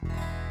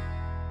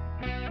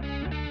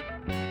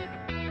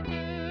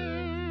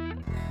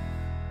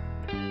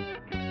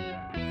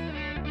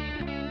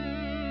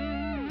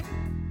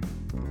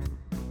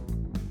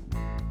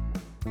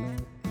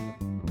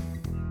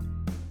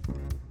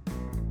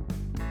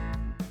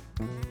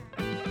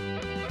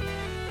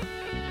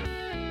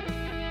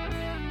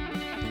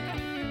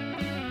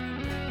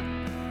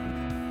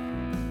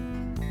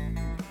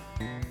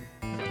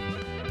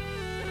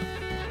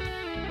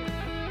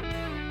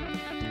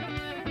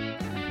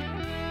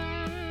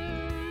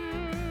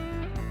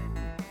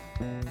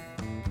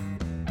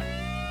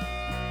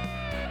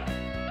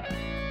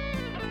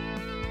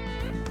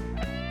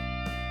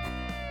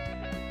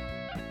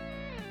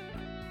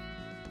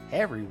Hey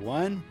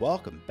everyone,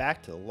 welcome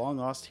back to the Long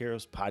Lost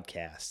Heroes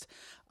podcast.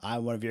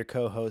 I'm one of your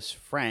co-hosts,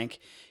 Frank,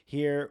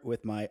 here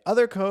with my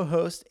other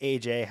co-host,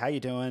 AJ. How you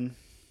doing?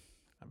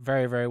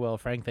 Very, very well,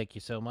 Frank. Thank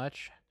you so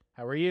much.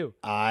 How are you?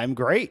 I'm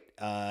great.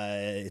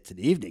 It's an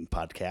evening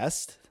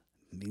podcast.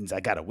 It means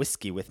I got a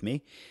whiskey with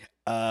me,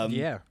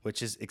 Yeah,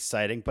 which is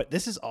exciting. But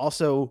this is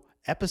also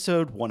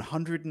episode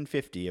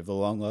 150 of the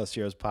Long Lost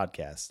Heroes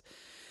podcast.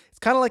 It's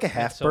kind of like a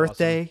half that's so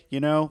birthday,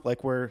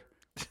 like we're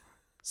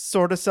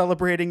sort of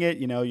celebrating it.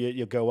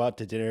 You go out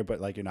to dinner,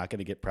 but like you're not going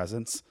to get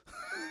presents.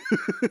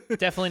 awesome.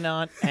 Definitely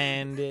not.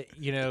 And,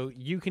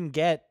 you can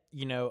get,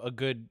 a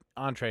good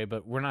entree,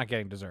 but we're not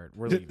getting dessert.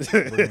 We're leaving.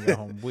 We're going to go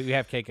home. We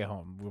have cake at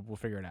home. We'll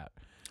figure it out.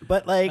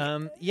 But like,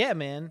 Yeah,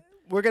 man.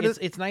 we're gonna.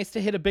 It's nice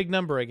to hit a big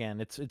number again.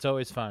 It's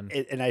always fun.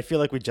 And I feel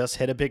like we just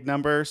hit a big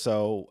number,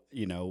 so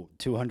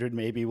 200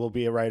 maybe will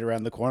be right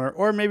around the corner,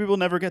 or maybe we'll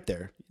never get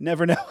there.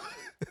 Never know.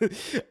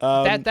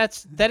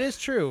 That is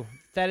true.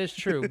 That is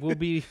true. We'll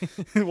be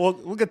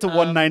we'll get to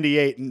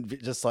 198 and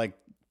just like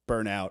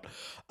burn out.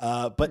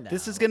 But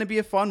this is No. going to be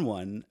a fun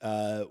one.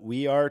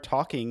 We are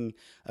talking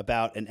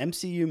about an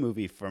MCU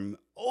movie from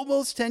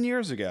almost 10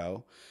 years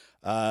ago,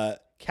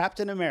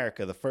 Captain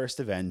America: The First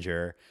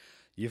Avenger.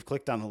 You've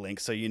clicked on the link,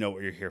 so you know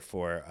what you're here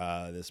for.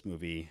 This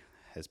movie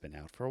has been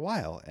out for a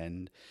while,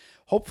 and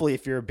hopefully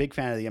if you're a big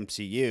fan of the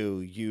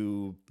MCU,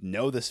 you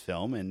know this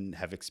film and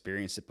have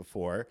experienced it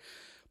before.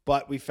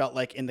 But we felt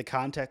like in the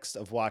context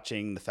of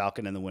watching The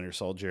Falcon and the Winter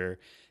Soldier,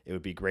 it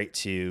would be great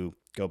to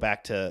go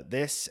back to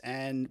this.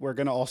 And we're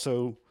going to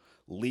also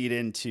lead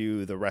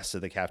into the rest of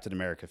the Captain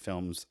America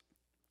films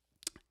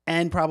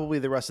and probably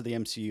the rest of the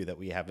MCU that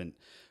we haven't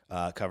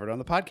covered on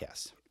the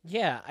podcast.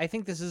 Yeah, I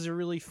think this is a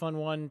really fun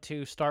one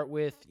to start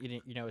with,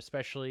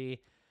 especially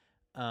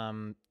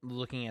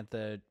looking at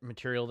the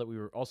material that we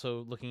were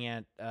also looking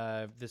at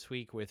this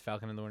week with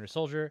Falcon and the Winter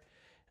Soldier.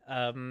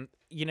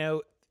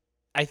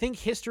 I think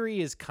history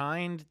is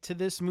kind to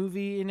this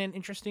movie in an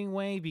interesting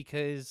way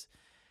because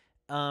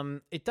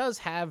it does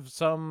have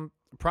some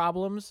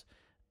problems,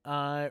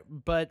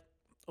 but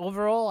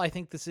overall, I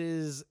think this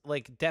is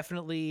like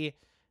definitely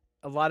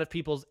a lot of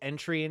people's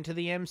entry into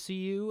the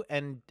MCU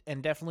and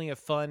definitely a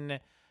fun,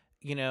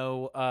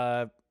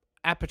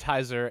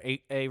 appetizer,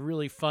 a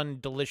really fun,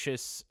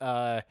 delicious,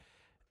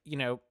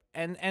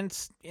 and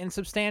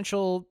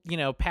substantial,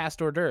 past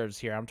hors d'oeuvres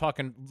here. I'm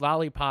talking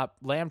lollipop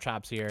lamb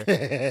chops here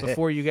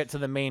before you get to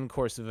the main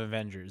course of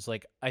Avengers.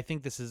 Like, I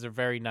think this is a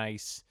very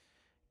nice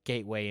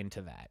gateway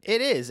into that.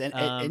 It is,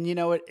 and you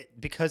know what?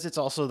 Because it's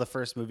also the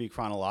first movie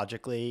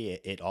chronologically,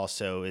 it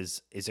also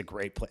is a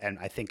great play. And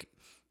I think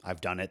I've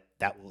done it.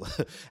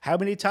 How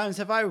many times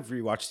have I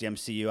rewatched the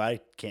MCU? I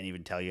can't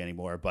even tell you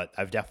anymore. But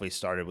I've definitely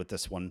started with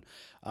this one,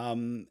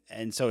 and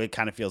so it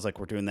kind of feels like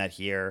we're doing that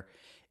here.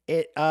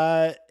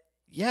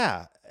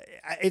 Yeah,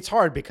 it's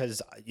hard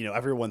because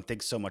everyone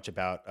thinks so much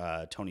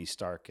about Tony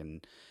Stark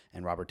and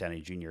Robert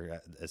Downey Jr.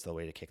 as the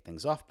way to kick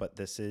things off, but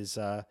this is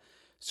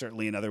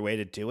certainly another way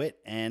to do it,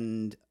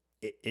 and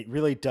it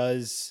really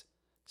does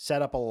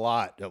set up a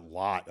lot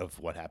of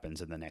what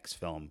happens in the next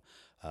film.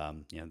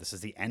 This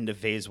is the end of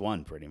Phase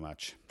 1, pretty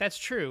much. That's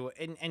true,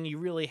 and you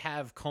really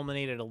have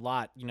culminated a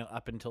lot,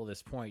 up until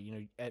this point.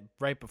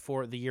 Right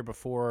before the year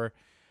before,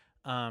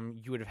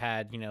 you would have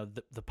had,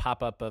 the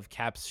pop up of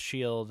Cap's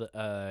shield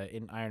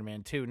in Iron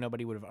Man 2.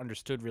 Nobody would have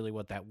understood really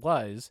what that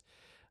was.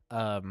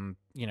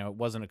 It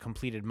wasn't a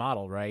completed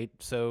model, right?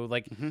 So,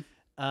 like,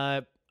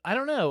 I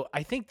don't know.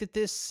 I think that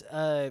this.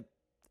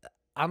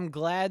 I'm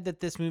glad that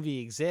this movie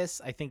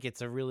exists. I think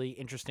it's a really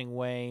interesting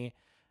way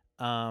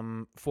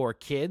for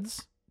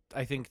kids,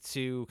 I think,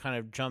 to kind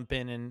of jump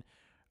in and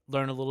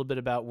learn a little bit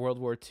about World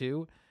War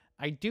II.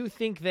 I do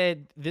think that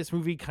this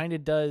movie kind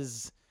of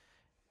does,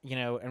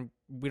 and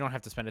we don't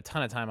have to spend a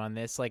ton of time on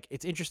this. Like,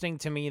 it's interesting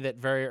to me that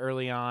very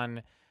early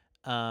on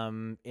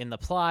in the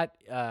plot,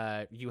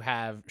 you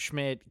have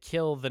Schmidt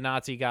kill the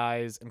Nazi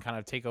guys and kind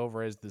of take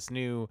over as this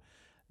new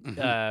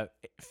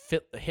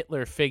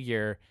Hitler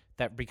figure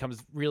that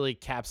becomes really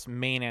Cap's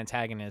main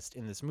antagonist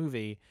in this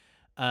movie.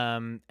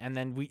 And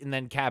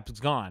then Cap's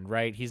gone,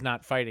 right? He's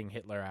not fighting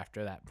Hitler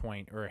after that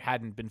point, or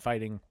hadn't been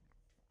fighting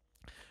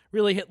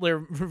really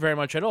Hitler very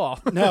much at all.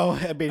 No,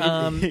 I mean,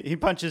 he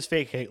punches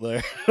fake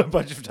Hitler a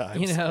bunch of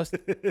times.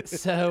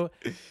 So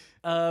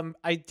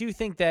I do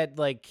think that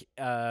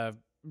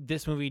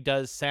this movie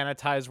does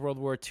sanitize World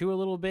War II a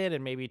little bit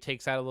and maybe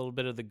takes out a little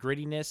bit of the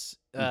grittiness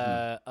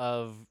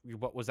of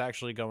what was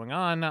actually going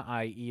on,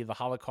 i.e. the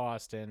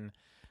Holocaust and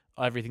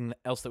everything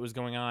else that was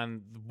going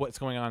on, what's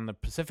going on in the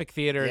Pacific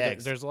Theater. Yeah,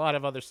 There's a lot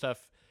of other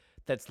stuff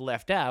that's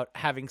left out.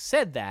 Having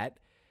said that,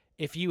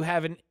 if you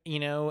have an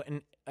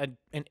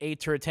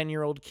 8 or a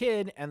 10-year-old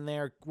kid and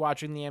they're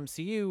watching the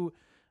MCU,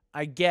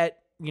 I get,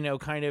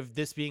 kind of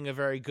this being a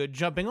very good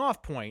jumping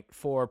off point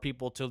for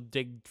people to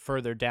dig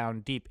further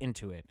down deep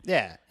into it.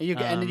 Yeah,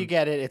 and you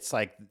get it. It's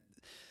like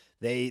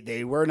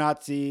they were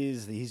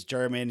Nazis. He's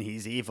German.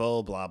 He's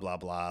evil. Blah blah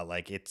blah.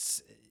 Like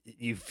it's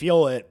you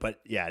feel it, but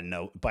yeah,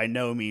 no, by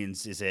no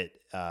means is it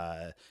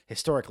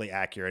historically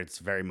accurate. It's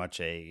very much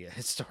a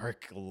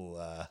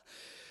historical,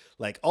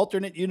 like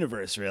alternate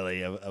universe,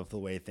 really, of the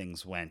way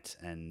things went.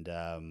 And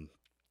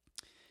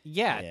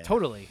Yeah, yeah,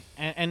 totally.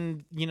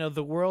 And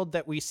the world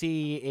that we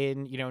see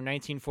in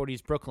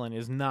 1940s Brooklyn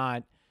is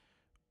not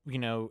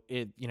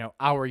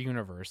our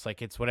universe.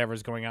 Like, it's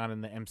whatever's going on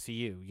in the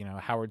MCU.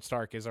 Howard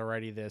Stark is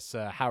already this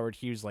Howard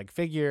Hughes like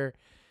figure.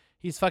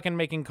 He's fucking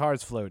making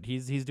cars float.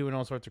 He's doing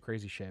all sorts of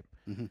crazy shit.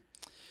 mm-hmm.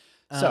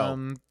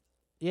 So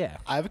yeah.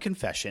 I have a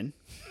confession.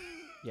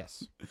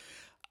 Yes.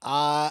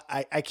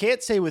 I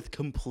can't say with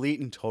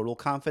complete and total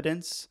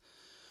confidence,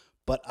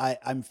 but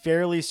I'm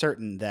fairly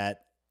certain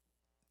that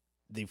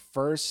the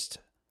first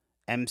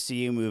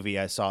MCU movie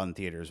I saw in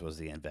theaters was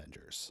The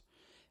Avengers.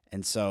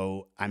 And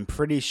so I'm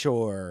pretty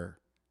sure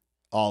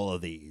all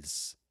of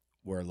these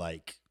were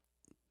like,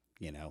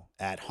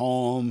 at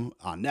home,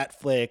 on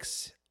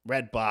Netflix,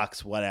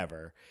 Redbox,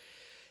 whatever.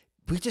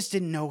 We just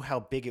didn't know how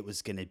big it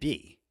was going to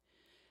be.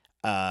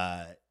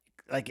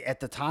 Like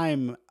at the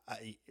time,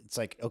 it's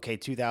like, okay,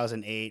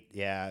 2008.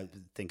 Yeah.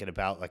 Thinking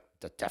about like,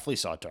 definitely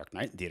saw Dark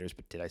Knight in theaters,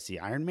 but did I see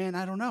Iron Man?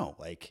 I don't know.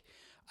 Like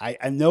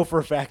I know for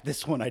a fact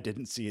this one I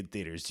didn't see in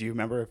theaters. Do you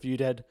remember if you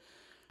did?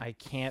 I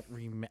can't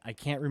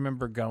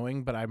remember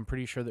going, but I'm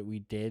pretty sure that we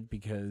did,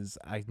 because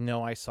I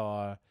know I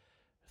saw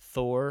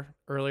Thor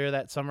earlier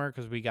that summer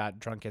because we got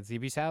drunk at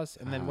ZB's house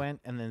and then went,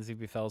 and then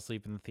ZB fell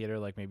asleep in the theater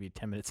like maybe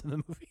 10 minutes in the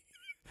movie.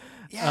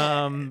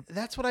 Yeah,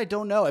 that's what I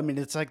don't know. I mean,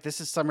 it's like this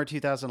is summer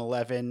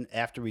 2011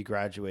 after we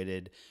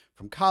graduated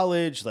from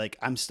college. Like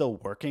I'm still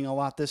working a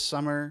lot this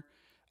summer.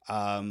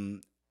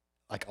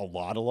 Like a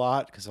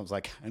lot because I was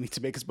like, I need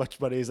to make as much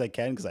money as I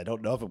can because I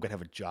don't know if I'm going to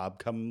have a job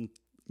come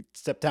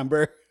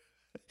September.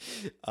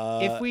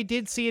 If we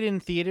did see it in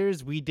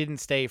theaters, we didn't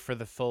stay for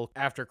the full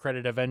after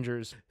credit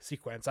Avengers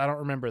sequence. I don't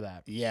remember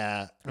that.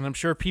 Yeah. And I'm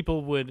sure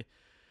people would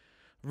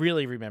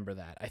really remember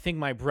that. I think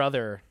my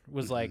brother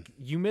was like,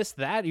 you missed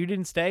that? You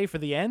didn't stay for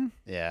the end?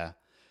 Yeah.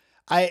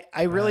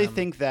 I really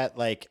think that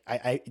like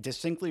I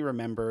distinctly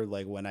remember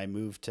like when I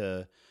moved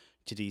to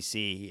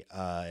DC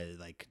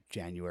like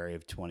January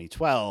of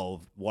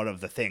 2012, one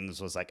of the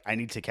things was like I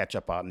need to catch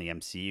up on the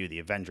MCU. The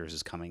Avengers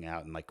is coming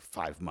out in like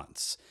 5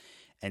 months.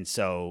 And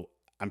so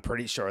I'm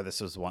pretty sure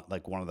this was one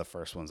of the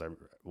first ones I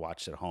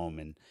watched at home.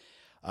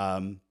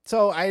 And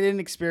so I didn't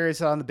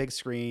experience it on the big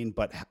screen,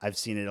 but I've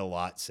seen it a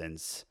lot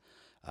since.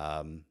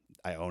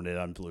 I own it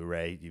on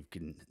Blu-ray.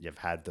 You've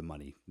had the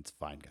money. It's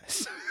fine,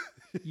 guys.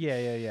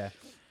 Yeah.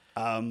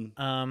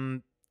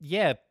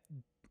 Yeah.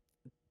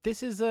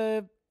 This is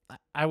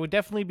I would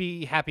definitely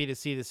be happy to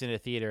see this in a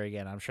theater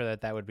again. I'm sure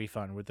that would be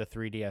fun with the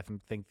 3D. I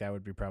think that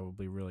would be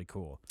probably really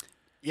cool.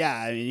 Yeah,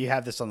 I mean, you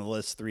have this on the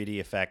list, 3D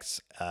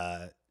effects.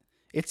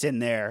 It's in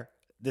there.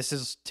 This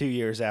is 2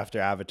 years after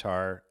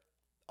Avatar.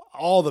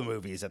 All the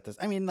movies at this,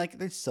 I mean, like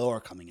they still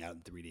are coming out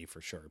in 3D for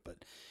sure,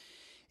 but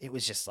it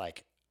was just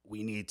like,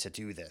 we need to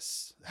do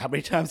this. How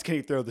many times can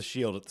you throw the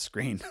shield at the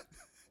screen?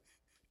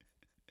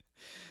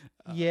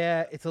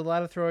 Yeah, it's a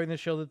lot of throwing the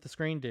shield at the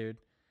screen, dude.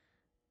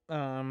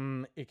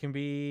 It can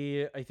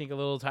be, I think, a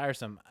little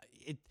tiresome.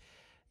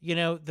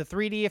 The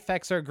 3D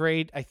effects are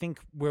great. I think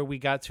where we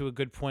got to a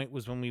good point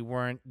was when we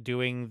weren't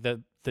doing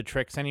the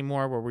tricks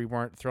anymore, where we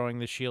weren't throwing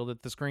the shield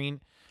at the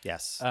screen.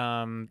 Yes.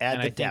 And the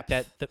I depth. think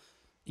that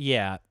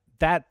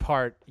that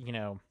part,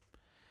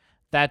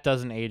 that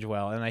doesn't age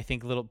well. And I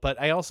think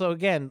but I also,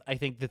 again, I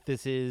think that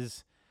this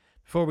is,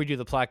 before we do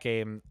the plot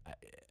game,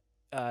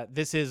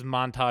 this is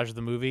montage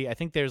the movie. I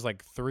think there's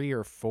like 3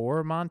 or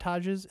 4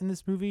 montages in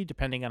this movie,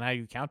 depending on how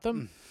you count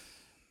them.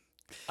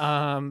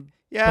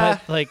 Yeah.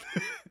 But like,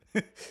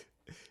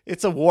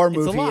 it's a war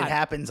movie. lot. It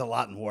happens a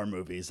lot in war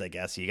movies, I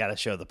guess. You got to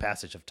show the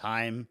passage of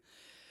time.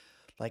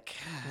 Like,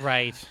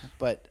 right.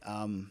 But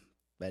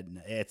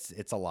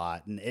it's a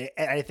lot. And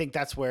I think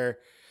that's where,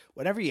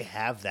 whenever you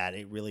have that,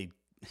 it really,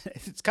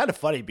 it's kind of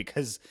funny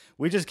because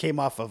we just came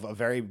off of a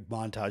very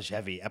montage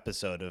heavy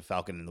episode of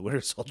Falcon and the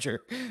Winter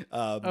Soldier.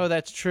 Oh,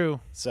 that's true.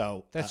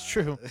 So that's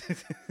true.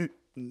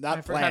 Not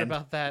I planned. forgot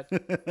about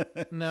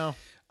that. No.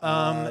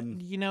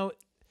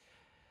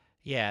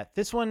 Yeah,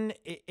 this one,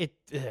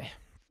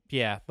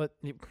 yeah, but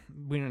we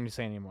don't need to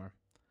say anymore.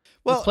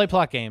 Well, let's play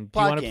plot game. Do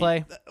you want to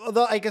play?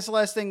 Although I guess the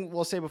last thing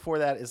we'll say before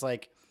that is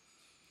like,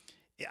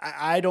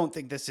 I don't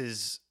think this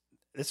is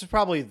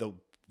probably the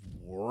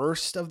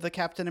worst of the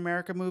Captain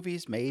America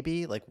movies.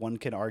 Maybe like one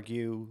can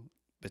argue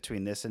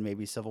between this and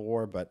maybe Civil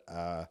War, but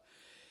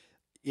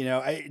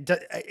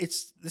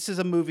this is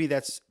a movie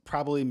that's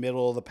probably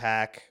middle of the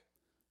pack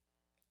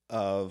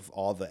of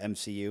all the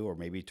MCU, or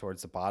maybe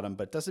towards the bottom,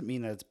 but it doesn't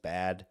mean that it's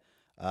bad.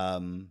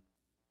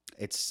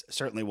 It's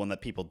certainly one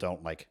that people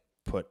don't like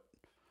put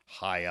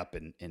high up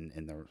in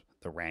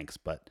the ranks,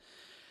 but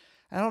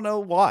I don't know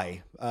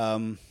why.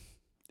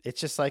 It's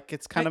just like,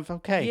 it's kind of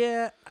okay.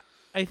 Yeah.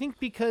 I think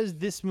because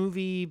this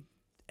movie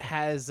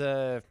has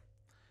a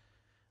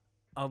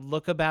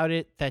look about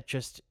it that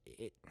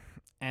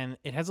and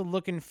it has a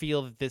look and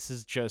feel that this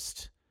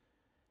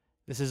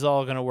is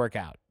all going to work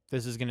out.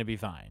 This is going to be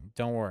fine.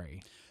 Don't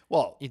worry.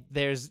 Well,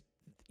 there's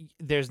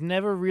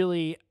never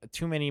really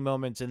too many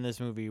moments in this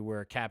movie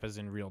where Cap is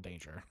in real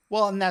danger.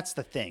 well, and that's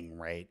the thing,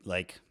 right?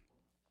 Like,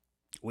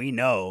 we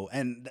know,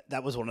 and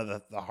that was one of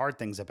the hard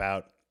things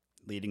about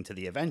leading to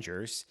the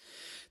Avengers.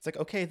 It's like,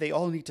 okay, they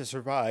all need to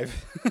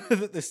survive.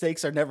 The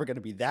stakes are never going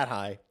to be that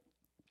high.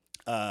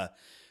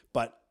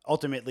 But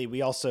ultimately,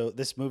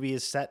 this movie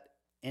is set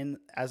in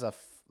as a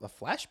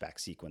flashback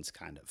sequence,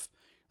 kind of.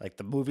 Like,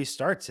 the movie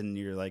starts and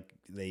you're like,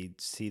 they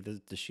see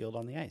the shield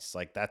on the ice.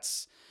 Like,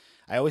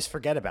 I always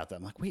forget about that.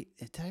 I'm like, wait,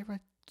 did I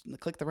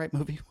click the right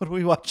movie? What are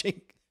we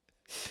watching?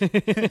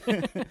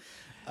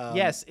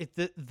 Yes,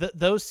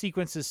 those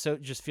sequences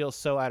just feel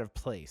so out of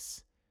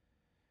place.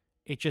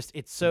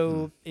 It's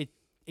so it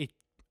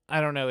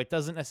I don't know. It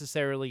doesn't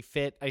necessarily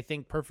fit, I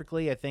think,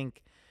 perfectly. I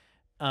think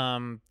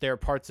there are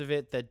parts of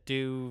it that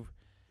do,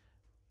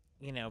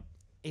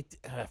 it.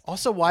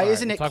 Also, why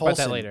isn't it we'll talk about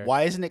that Coulson? later.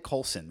 Why isn't it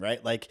Coulson?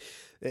 Right? Like,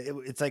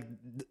 it's like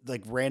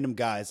random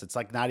guys. It's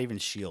like not even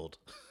Shield.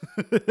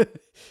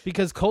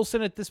 Because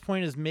Coulson at this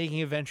point is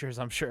making adventures,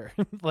 I'm sure.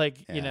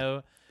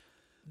 Yeah.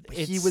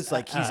 He was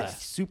like, he's a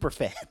super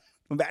fan.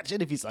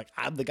 Imagine if he's like,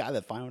 I'm the guy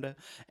that found it.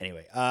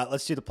 Anyway,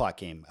 let's do the plot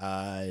game.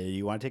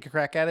 You want to take a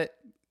crack at it?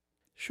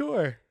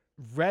 Sure.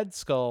 Red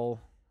Skull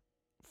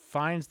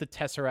finds the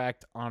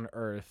Tesseract on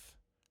Earth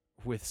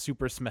with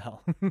super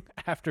smell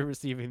after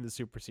receiving the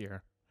super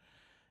serum.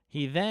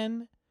 He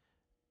then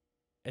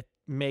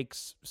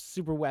makes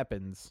super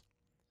weapons.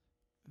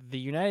 The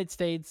United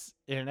States,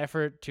 in an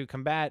effort to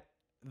combat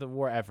the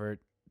war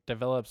effort,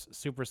 develops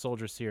super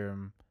soldier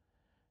serum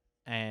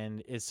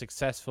and is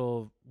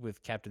successful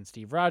with Captain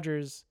Steve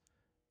Rogers,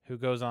 who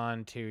goes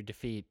on to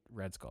defeat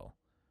Red Skull.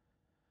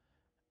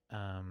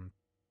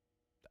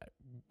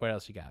 What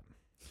else you got?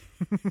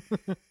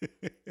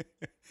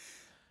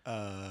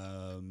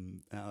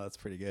 No, that's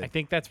pretty good. I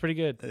think that's pretty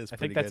good. That is I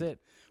pretty think that's good. it.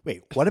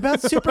 Wait, what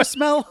about super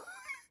smell?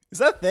 Is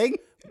that a thing?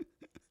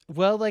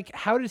 Well, like,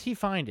 how did he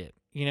find it?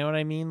 You know what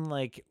I mean?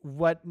 Like,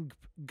 what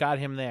got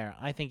him there?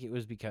 I think it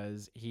was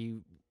because he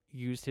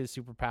used his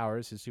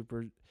superpowers, his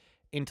super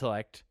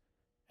intellect,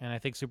 and I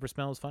think super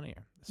smell is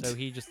funnier. So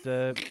he just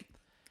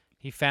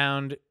he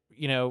found,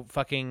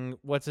 fucking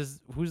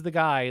who's the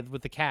guy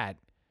with the cat?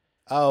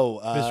 Oh,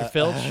 Mr.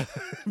 Filch?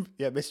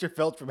 Yeah, Mr.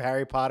 Filch from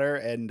Harry Potter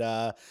and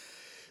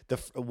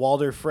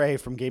Walder Frey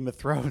from Game of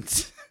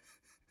Thrones.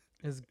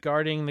 Is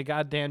guarding the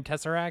goddamn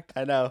Tesseract.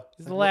 I know.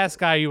 He's the last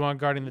guy you want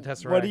guarding the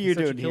Tesseract. What are you He's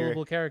doing such a here?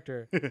 killable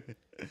character.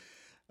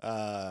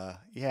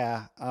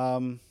 Yeah.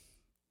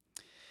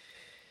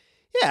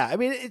 Yeah, I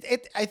mean,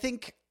 I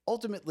think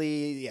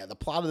ultimately, yeah, the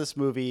plot of this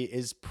movie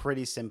is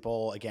pretty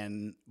simple.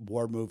 Again,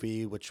 war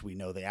movie, which we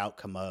know the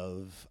outcome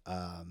of.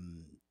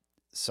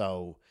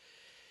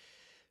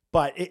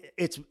 But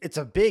it's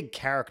a big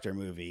character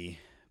movie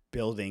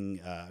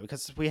building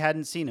because we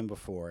hadn't seen him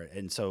before,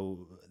 and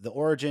so the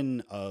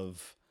origin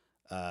of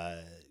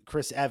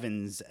Chris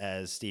Evans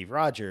as Steve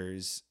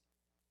Rogers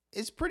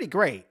is pretty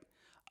great.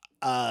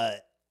 I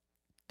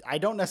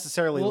don't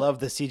necessarily love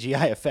the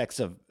CGI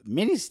effects of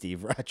mini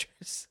Steve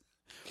Rogers.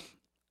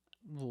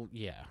 Well,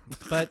 yeah,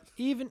 but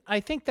I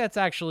think that's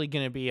actually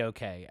going to be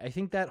okay. I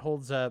think that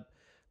holds up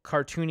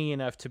cartoony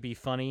enough to be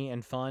funny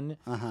and fun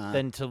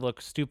than to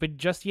look stupid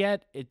just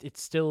yet.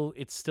 It's still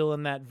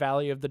in that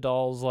valley of the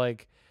dolls.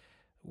 Like,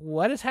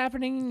 what is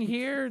happening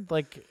here?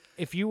 Like,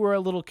 if you were a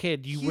little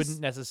kid, you wouldn't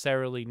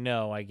necessarily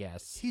know, I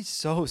guess. He's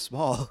so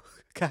small,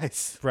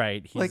 guys.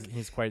 Right.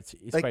 He's quite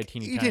teeny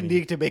tiny. You didn't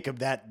need to make him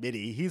that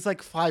mini. He's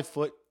like 5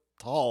 foot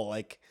tall.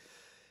 Like,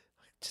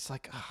 just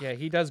like, oh. Yeah,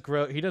 he does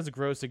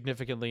grow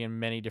significantly in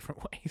many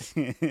different ways.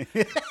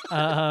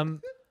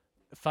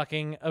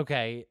 Fucking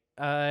okay.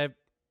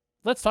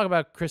 Let's talk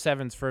about Chris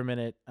Evans for a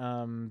minute.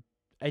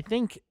 I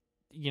think,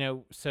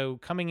 so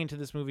coming into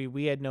this movie,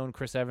 we had known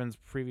Chris Evans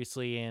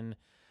previously in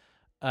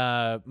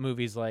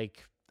movies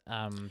like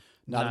Not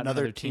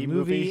Another Teen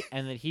Movie,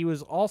 and that he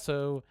was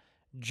also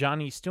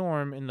Johnny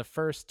Storm in the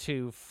first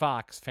 2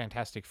 Fox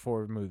Fantastic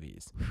Four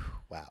movies.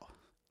 Wow.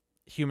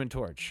 Human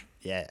Torch.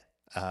 Yeah.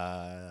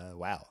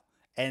 Wow.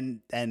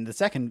 And the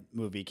second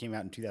movie came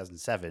out in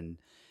 2007.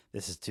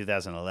 This is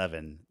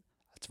 2011.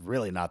 It's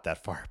really not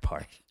that far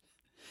apart.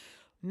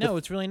 No,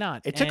 it's really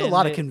not. It took a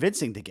lot of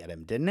convincing to get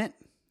him, didn't it?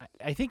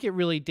 I think it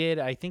really did.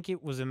 I think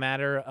it was a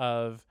matter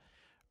of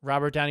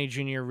Robert Downey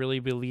Jr. really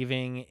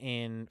believing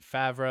in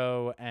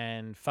Favreau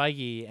and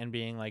Feige and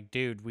being like,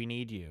 dude, we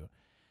need you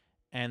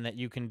and that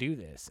you can do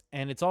this.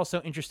 And it's also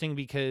interesting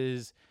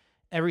because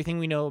everything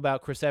we know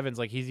about Chris Evans,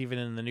 like he's even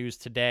in the news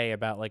today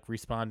about like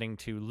responding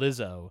to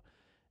Lizzo.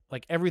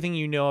 Like everything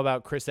you know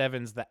about Chris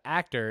Evans, the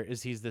actor,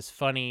 is he's this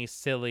funny,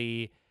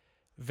 silly,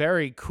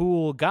 very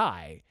cool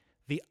guy.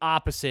 The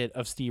opposite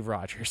of Steve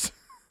Rogers.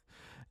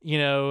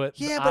 Yeah,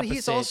 but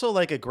he's also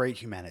like a great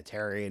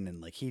humanitarian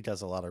and like he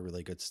does a lot of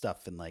really good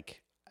stuff and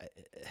like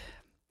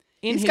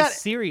in his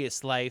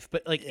serious life,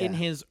 but like in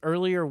his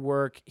earlier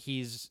work,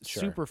 he's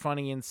super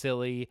funny and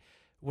silly.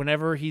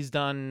 Whenever he's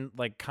done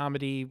like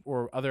comedy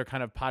or other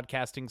kind of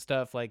podcasting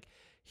stuff, like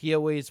he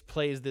always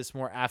plays this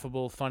more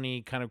affable,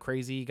 funny, kind of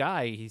crazy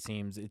guy. He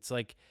seems, it's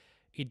like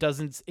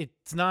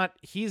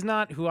he's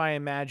not who I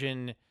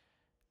imagine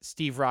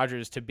Steve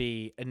Rogers to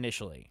be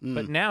initially.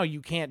 But now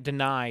you can't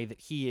deny that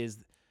he is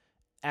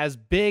as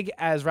big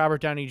as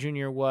Robert Downey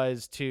Jr.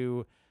 was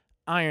to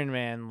Iron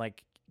Man.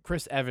 Like,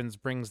 Chris Evans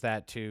brings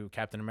that to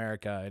Captain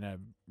America in a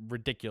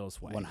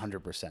ridiculous way.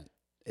 100%.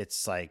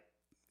 It's like,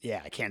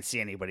 yeah, I can't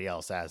see anybody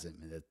else as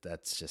him.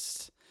 That's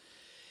just,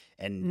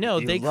 and no,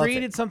 you they love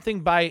created it.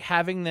 something by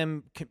having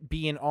them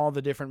be in all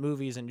the different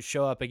movies and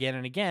show up again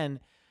and again.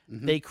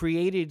 They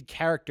created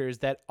characters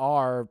that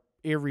are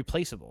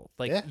irreplaceable.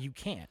 Like, Yeah. you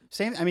can't.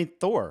 Same. I mean,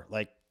 Thor,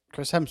 like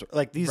Chris Hemsworth,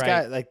 like these Right.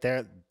 guys, like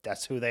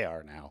that's who they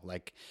are now.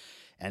 Like,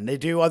 and they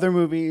do other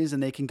movies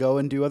and they can go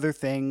and do other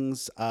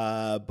things.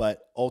 But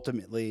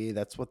ultimately,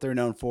 that's what they're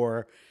known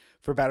for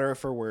better or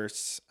for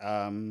worse.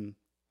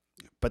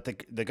 But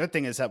the good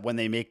thing is that when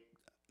they make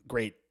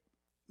great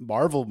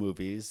Marvel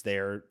movies,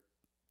 they're,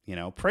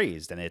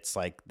 praised, and it's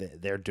like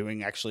they're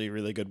doing actually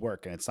really good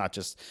work, and it's not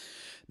just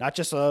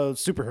a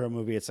superhero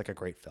movie. It's like a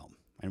great film,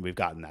 and we've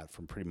gotten that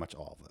from pretty much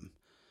all of them.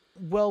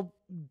 Well,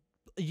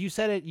 you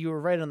said it. You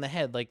were right on the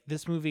head. Like,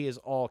 this movie is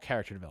all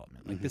character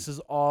development. Like, this is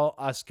all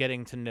us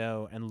getting to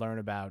know and learn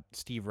about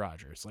Steve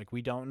Rogers. Like,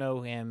 we don't know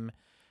him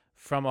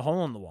from a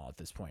hole in the wall at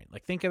this point.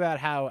 Like, think about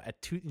how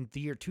in the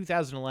year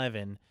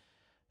 2011,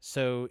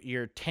 so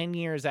you're 10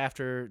 years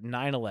after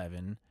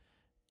 9/11,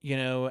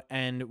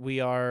 and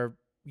we are,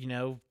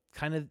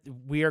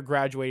 we are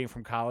graduating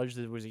from college.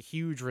 There was a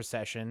huge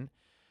recession.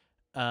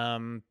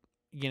 And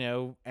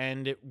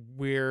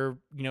we're,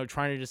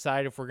 trying to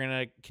decide if we're going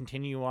to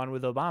continue on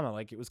with Obama.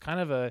 Like, it was kind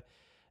of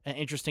an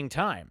interesting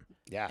time.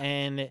 Yeah.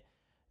 And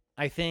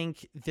I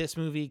think this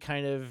movie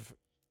kind of,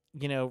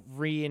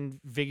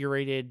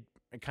 reinvigorated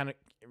kind of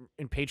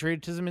in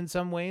patriotism in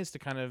some ways, to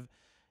kind of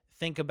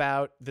think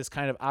about this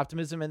kind of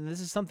optimism. And this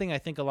is something I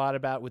think a lot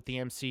about with the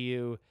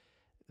MCU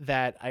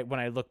that when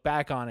I look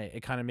back on it,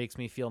 it kind of makes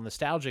me feel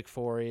nostalgic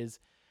for is,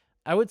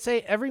 I would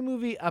say every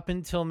movie up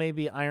until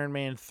maybe Iron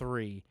Man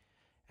 3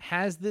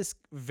 has this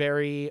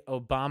very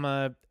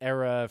Obama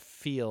era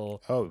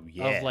feel Oh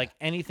yeah. of like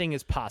anything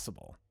is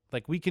possible.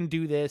 Like, we can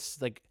do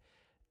this. Like,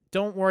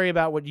 don't worry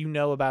about what you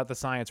know about the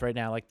science right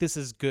now. Like, this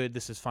is good.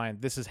 This is fine.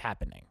 This is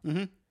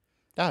happening.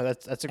 Oh,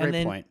 that's a great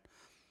then point.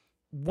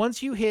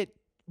 Once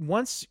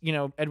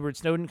Edward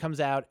Snowden comes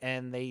out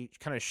and they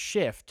kind of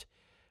shift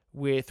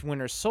with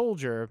Winter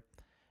Soldier,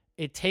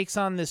 it takes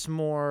on this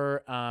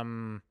more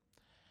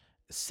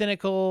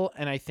cynical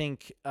and I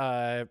think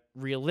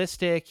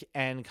realistic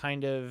and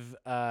kind of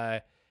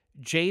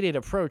jaded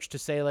approach to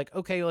say, like,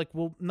 okay, like,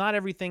 well, not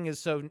everything is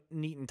so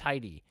neat and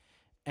tidy,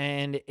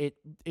 and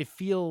it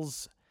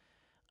feels,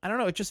 I don't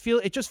know, it just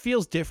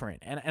feels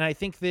different, and I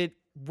think that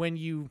when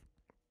you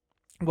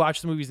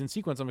watch the movies in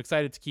sequence, I'm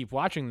excited to keep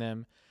watching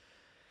them.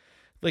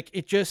 Like,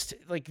 it just,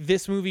 like,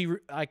 this movie,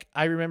 like,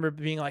 I remember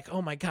being like,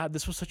 oh my God,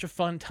 this was such a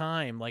fun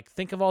time. Like,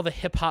 think of all the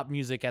hip hop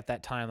music at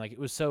that time. Like, it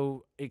was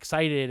so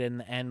excited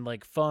and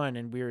like fun,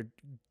 and we were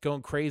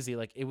going crazy.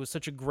 Like, it was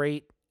such a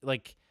great,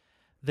 like,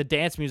 the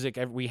dance music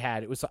we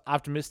had, it was so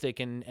optimistic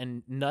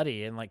and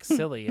nutty and like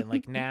silly. And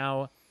like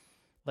now,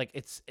 like,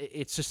 it's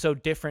just so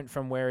different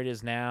from where it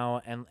is now.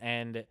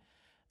 And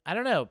I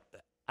don't know.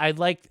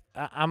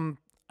 I'm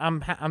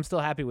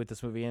still happy with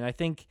this movie. And I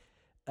think,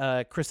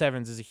 Chris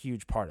Evans is a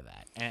huge part of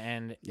that,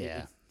 and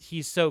Yeah.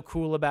 he's so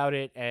cool about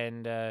it.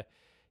 And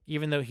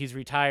even though he's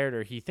retired,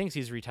 or he thinks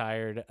he's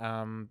retired,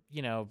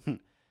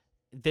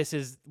 this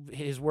is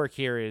his work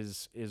here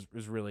is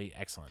really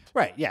excellent.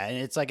 Right. Yeah. And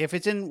it's like, if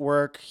it didn't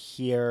work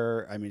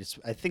here, I mean,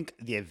 I think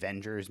the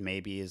Avengers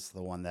maybe is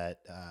the one that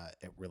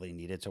it really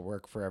needed to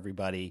work for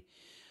everybody.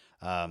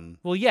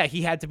 Well, yeah,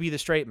 he had to be the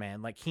straight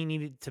man. Like, he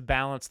needed to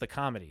balance the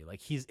comedy. Like,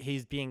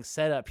 he's being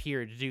set up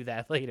here to do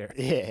that later.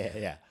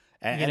 Yeah.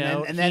 And, You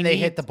know, and then he they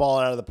hit needs- the ball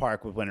out of the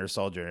park with Winter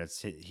Soldier, and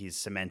he's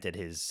cemented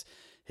his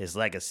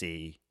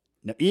legacy.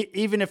 No,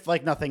 even if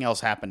like nothing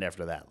else happened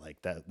after that,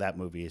 like that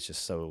movie is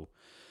just so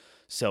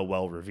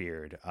well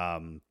revered.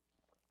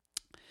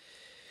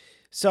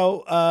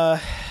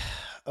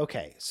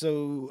 Okay,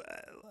 so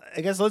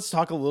I guess let's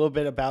talk a little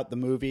bit about the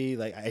movie.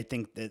 Like, I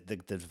think that the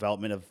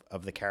development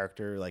of the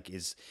character like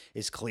is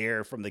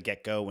clear from the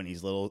get go when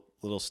he's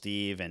little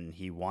Steve and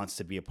he wants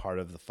to be a part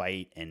of the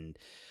fight. And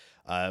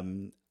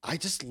I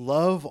just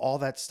love all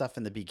that stuff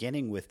in the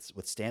beginning with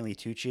Stanley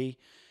Tucci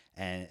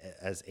and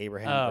as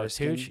Abraham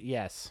Erskine. Tooch,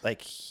 yes.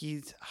 Like,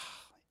 he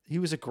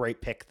was a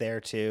great pick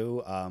there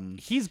too.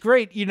 He's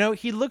great.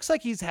 He looks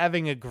like he's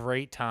having a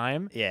great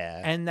time.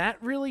 Yeah. And that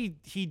really,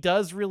 he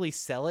does really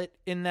sell it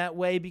in that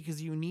way,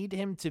 because you need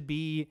him to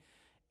be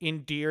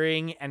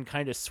endearing and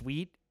kind of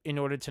sweet in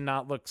order to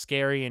not look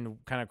scary and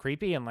kind of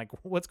creepy and like,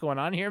 what's going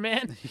on here,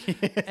 man?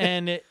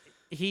 And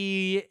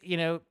he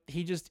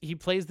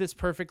plays this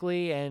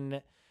perfectly.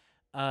 And,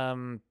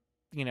 Stanley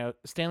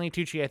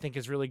Tucci, I think,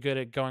 is really good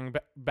at going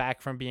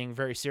back from being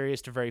very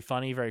serious to very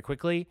funny very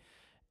quickly.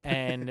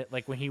 And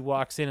like, when he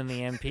walks in and the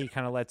MP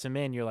kind of lets him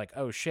in, you're like,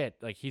 oh shit,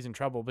 like, he's in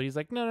trouble. But he's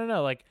like,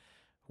 no, like,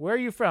 where are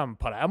you from?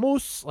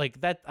 Paramos? Like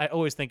that. I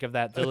always think of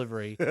that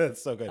delivery.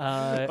 That's so good.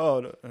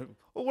 Oh, no.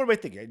 Well, what am I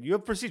thinking? You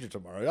have procedure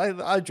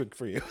tomorrow. I drink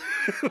for you.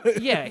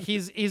 Yeah,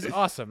 he's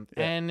awesome,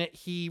 Yeah. and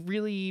he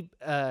really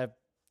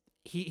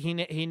he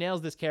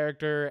nails this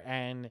character,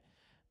 and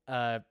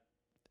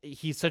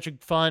he's such a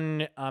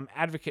fun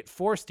advocate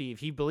for Steve.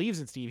 He believes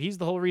in Steve. He's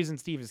the whole reason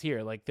Steve is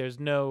here. Like there is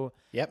no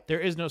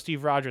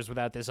Steve Rogers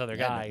without this other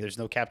guy. There's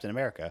no Captain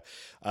America.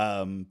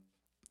 And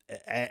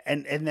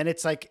then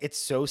it's like, it's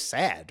so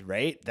sad,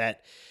 right?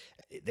 That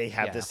they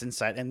have this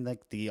insight, and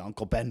like the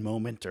Uncle Ben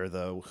moment, or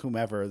the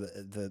whomever,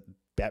 the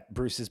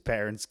Bruce's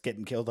parents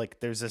getting killed. Like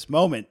there's this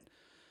moment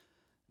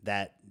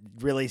that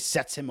really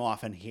sets him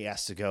off, and he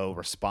has to go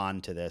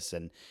respond to this,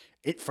 and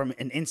it from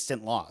an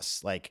instant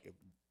loss. Like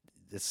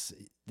this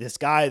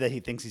guy that he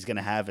thinks he's going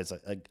to have as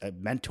a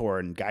mentor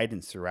and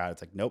guidance throughout.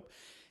 It's like, nope,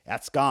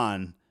 that's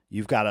gone.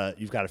 You've got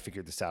to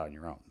figure this out on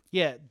your own.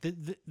 Yeah,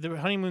 the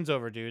honeymoon's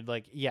over, dude.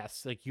 Like,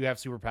 yes, like you have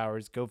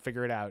superpowers. Go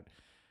figure it out.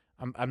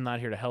 I'm not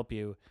here to help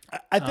you.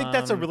 I think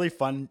that's a really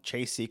fun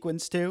chase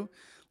sequence too.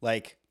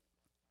 Like,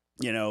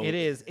 you know, it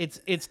is.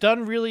 It's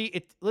done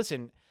really.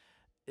 Listen,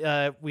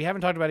 we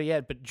haven't talked about it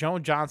yet, but Joe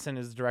Johnson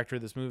is the director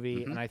of this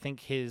movie, and I think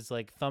his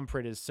like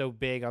thumbprint is so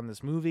big on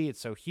this movie. It's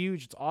so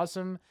huge. It's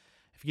awesome.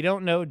 If you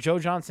don't know, Joe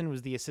Johnson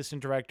was the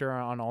assistant director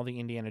on all the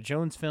Indiana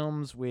Jones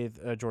films with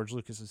George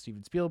Lucas and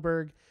Steven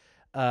Spielberg.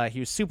 He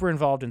was super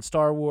involved in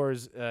Star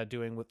Wars,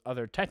 doing with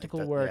other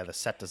technical work. Yeah, the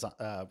set design,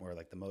 or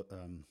like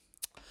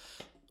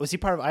was he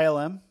part of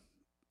ILM?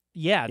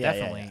 Yeah,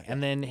 definitely. Yeah.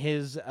 And then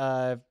his,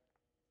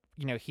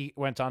 he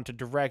went on to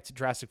direct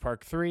Jurassic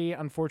Park 3,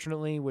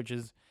 unfortunately, which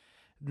is,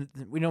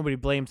 nobody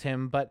blames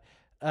him, but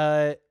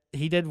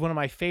he did one of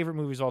my favorite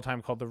movies of all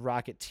time called The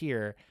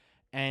Rocketeer.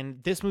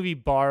 And this movie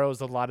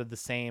borrows a lot of the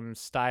same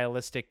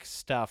stylistic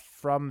stuff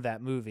from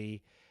that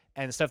movie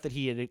and stuff that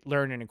he had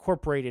learned and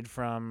incorporated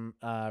from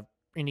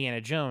Indiana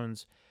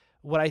Jones.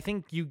 What I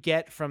think you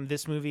get from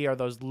this movie are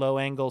those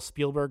low-angle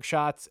Spielberg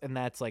shots, and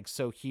that's like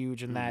so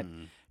huge in that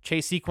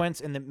chase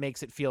sequence, and that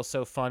makes it feel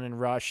so fun and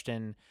rushed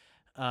and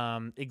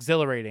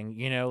exhilarating.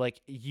 You know, like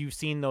you've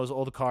seen those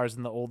old cars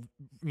in the old,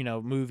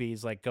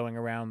 movies, like going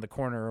around the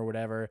corner or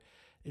whatever.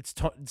 It's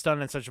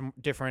done in such a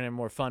different and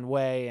more fun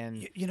way,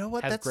 and you know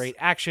what? Has great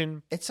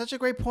action. It's such a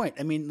great point.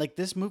 I mean, like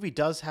this movie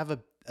does have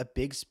a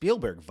big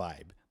Spielberg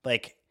vibe.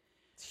 Like,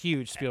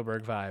 huge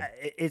Spielberg vibe.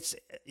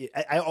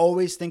 I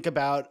always think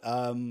about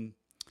The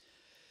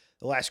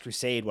Last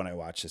Crusade when I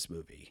watch this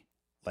movie.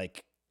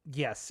 Like,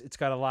 yes, it's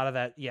got a lot of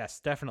that. Yes,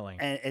 definitely.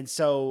 And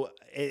so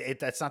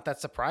that's not that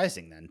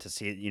surprising then to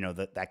see,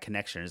 that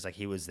connection is like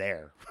he was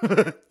there.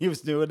 He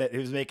was doing it. He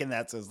was making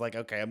that. So it's like,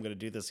 okay, I'm going to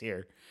do this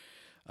here.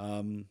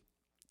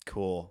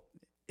 Cool.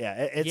 Yeah,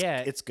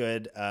 it's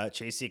good.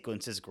 Chase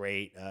sequence is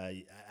great.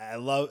 I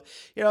love,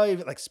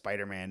 even like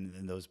Spider-Man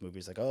in those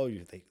movies, like,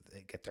 they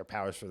get their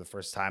powers for the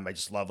first time. I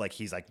just love, like,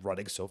 he's like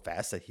running so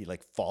fast that he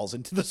like falls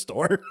into the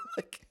store.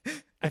 Like,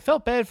 I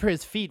felt bad for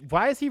his feet.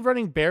 Why is he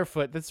running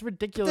barefoot? That's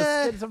ridiculous.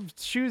 Get some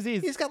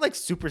shoesies. He's got like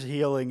super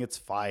healing. It's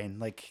fine.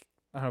 Like,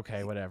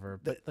 okay, whatever.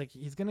 But like,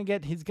 he's gonna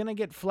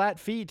get flat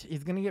feet.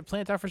 He's gonna get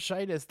plantar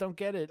fasciitis. Don't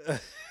get it.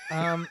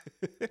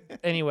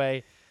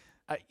 Anyway.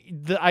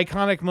 The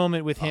iconic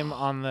moment with him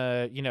on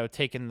the,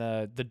 taking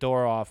the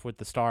door off with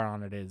the star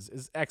on it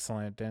is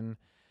excellent. And,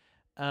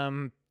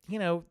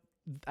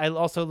 I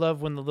also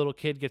love when the little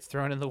kid gets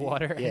thrown in the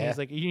water and he's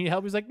like, you need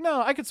help? He's like,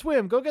 no, I could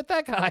swim. Go get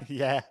that guy.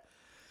 Yeah.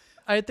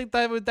 I think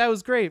that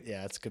was great.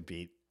 Yeah, it's a good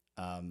beat.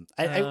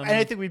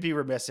 I think we'd be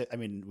remiss. I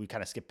mean, we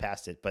kind of skipped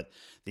past it, but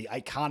the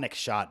iconic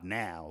shot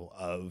now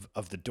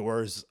of the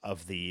doors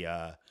of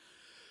the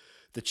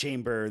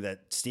chamber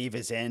that Steve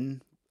is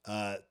in,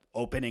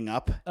 opening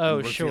up.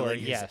 Oh, sure.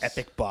 His yes.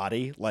 epic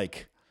body.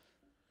 Like,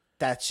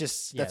 that's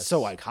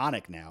so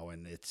iconic now.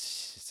 And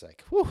it's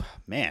like, whew,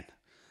 man,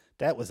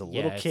 that was a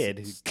little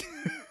kid.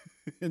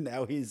 And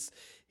now he's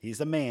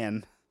a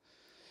man.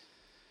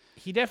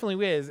 He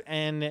definitely is.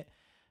 And,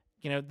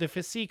 the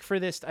physique for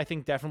this, I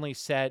think, definitely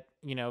set,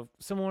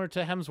 similar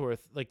to Hemsworth,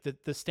 like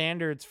the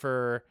standards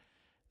for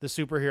the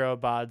superhero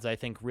bods, I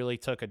think really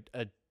took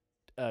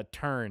a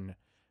turn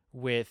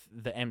with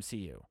the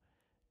MCU,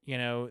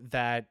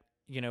 that,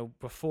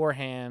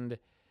 beforehand,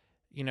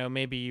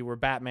 maybe you were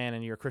Batman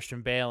and you're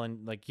Christian Bale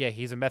and like, yeah,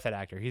 he's a method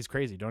actor. He's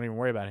crazy. Don't even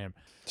worry about him.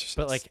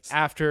 But like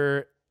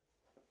after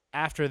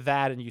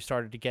that, and you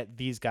started to get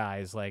these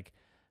guys, like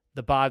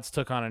the bods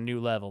took on a new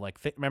level. Like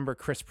remember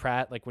Chris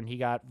Pratt, like when he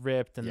got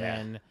ripped, and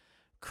then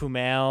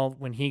Kumail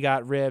when he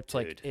got ripped.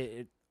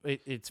 Dude.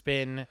 Like it's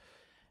been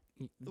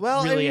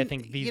really, I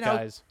think these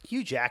guys.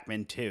 Hugh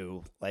Jackman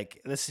too.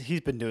 Like this,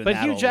 he's been doing. But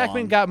that Hugh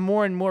Jackman got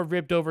more and more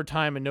ripped over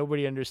time, and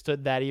nobody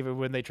understood that even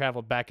when they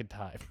traveled back in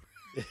time.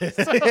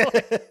 So,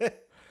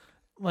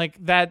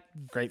 like that.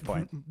 Great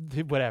point.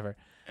 Whatever.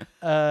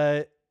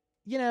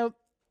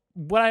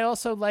 What I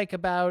also like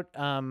about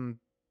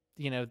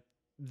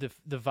the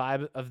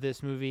vibe of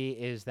this movie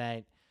is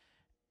that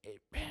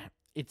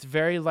it's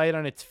very light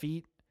on its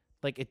feet.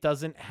 Like it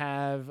doesn't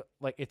have,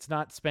 like, it's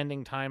not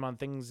spending time on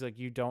things like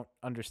you don't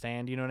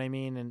understand, you know what I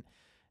mean? And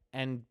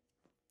and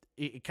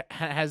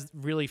has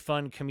really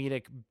fun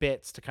comedic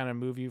bits to kind of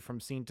move you from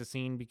scene to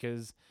scene,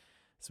 because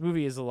this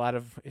movie is a lot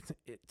of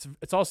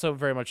it's also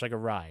very much like a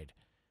ride.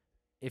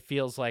 It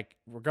feels like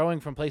we're going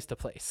from place to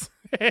place.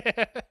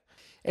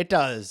 It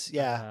does,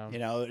 yeah.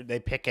 Um, They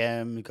pick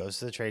him, he goes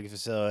to the training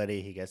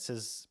facility, he gets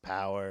his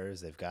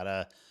powers. They've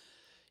got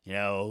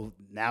now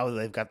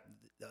they've got,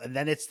 and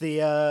then it's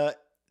the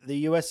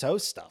USO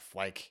stuff.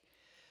 Like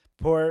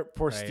poor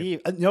Right.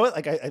 Steve. You know what?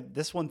 Like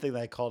this one thing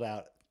that I called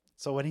out.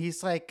 So when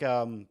he's like,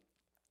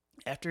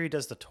 after he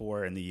does the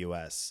tour in the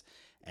US,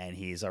 and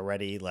he's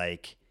already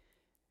like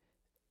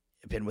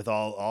been with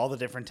all the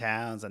different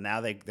towns, and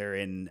now they're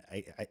in.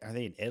 Are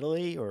they in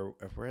Italy or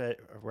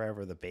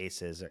wherever the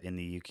base is in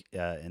the UK,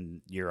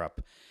 in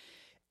Europe?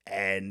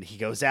 And he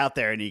goes out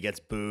there and he gets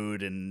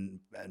booed and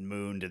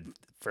mooned, and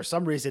for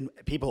some reason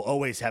people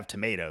always have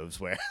tomatoes,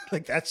 where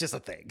like that's just a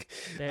thing.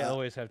 They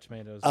always have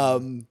tomatoes.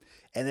 And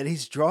then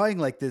he's drawing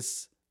like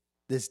this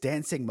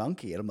dancing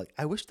monkey, and I'm like,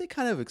 I wish they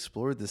kind of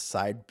explored this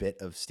side bit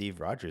of Steve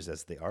Rogers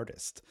as the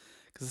artist,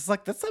 because it's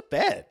like that's not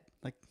bad.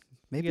 Like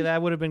maybe Yeah,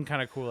 that would have been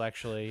kind of cool,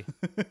 actually.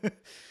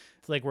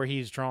 It's like where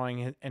he's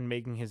drawing and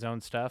making his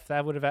own stuff.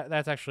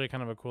 That's actually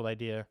kind of a cool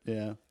idea.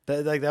 Yeah,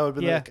 that would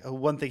be Yeah. like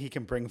one thing he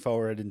can bring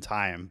forward in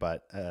time,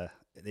 but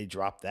they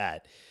dropped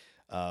that.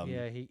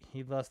 Yeah, he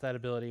lost that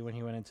ability when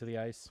he went into the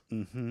ice.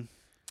 Mm-hmm.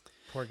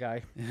 Poor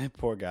guy.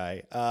 Poor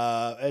guy.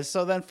 And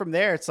so then from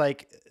there, it's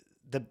like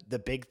the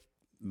big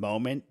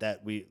moment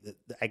that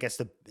I guess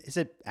is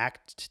it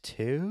Act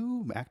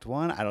 2, Act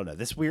 1? I don't know.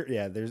 This weird,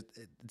 yeah.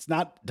 It's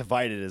not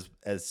divided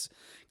as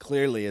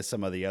clearly as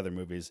some of the other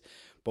movies,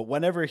 but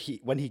when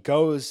he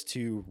goes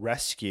to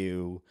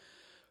rescue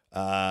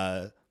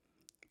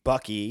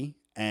Bucky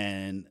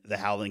and the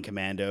Howling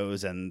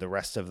Commandos and the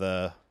rest of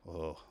the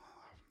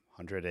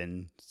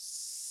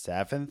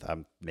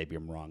 107th. Maybe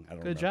I'm wrong. I don't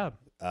know. Good job.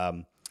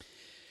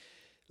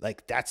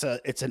 Like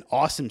it's an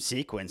awesome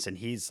sequence, and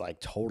he's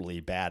like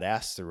totally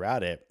badass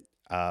throughout it.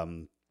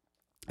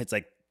 It's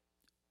like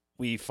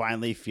we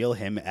finally feel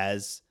him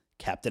as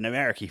Captain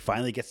America. He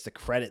finally gets the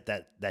credit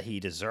that he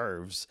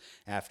deserves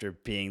after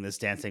being this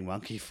dancing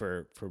monkey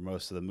for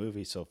most of the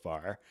movie so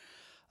far.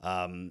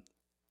 And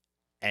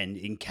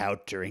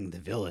encountering the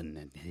villain,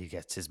 and he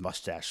gets his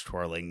mustache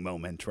twirling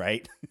moment,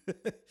 right?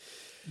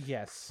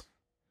 Yes.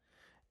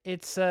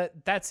 It's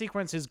that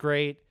sequence is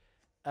great.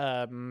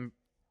 You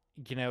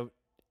know,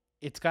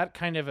 it's got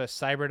kind of a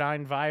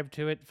Cyberdyne vibe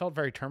to it. It felt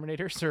very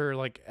Terminator or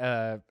like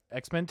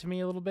X-Men to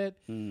me a little bit.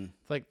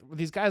 Like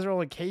these guys are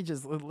all in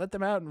cages. Let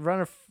them out and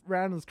run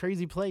around this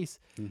crazy place.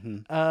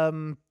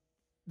 Mm-hmm.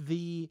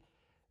 The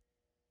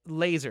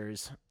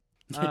lasers.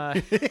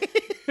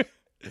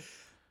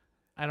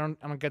 I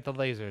don't get the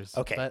lasers.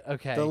 Okay. But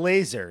okay. The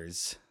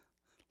lasers.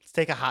 Let's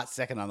take a hot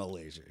second on the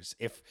lasers.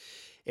 If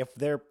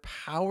they're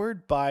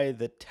powered by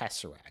the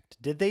Tesseract,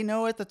 did they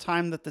know at the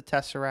time that the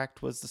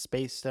Tesseract was the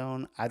Space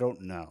Stone? I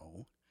don't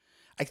know.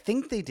 I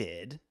think they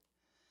did.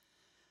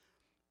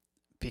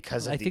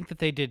 Because I think that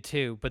they did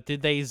too, but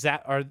did they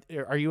zap? Are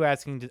you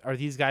asking? Are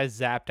these guys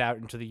zapped out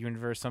into the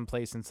universe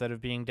someplace instead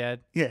of being dead?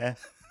 Yeah.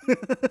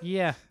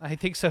 Yeah, I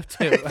think so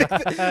too.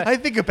 I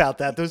think about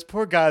that. Those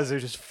poor guys are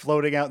just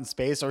floating out in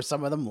space, or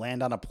some of them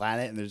land on a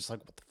planet and they're just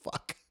like, what the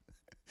fuck?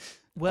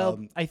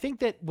 Well, I think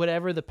that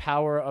whatever the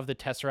power of the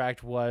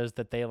Tesseract was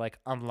that they like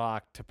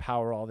unlocked to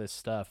power all this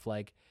stuff,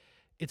 like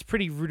it's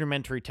pretty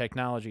rudimentary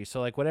technology.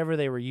 So like whatever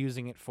they were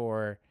using it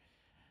for,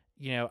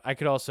 you know, I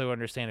could also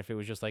understand if it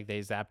was just like they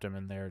zapped them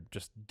and they're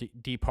just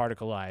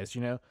departicleized,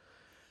 you know.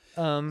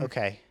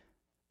 Okay.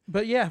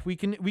 But yeah, we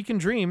can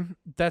dream.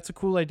 That's a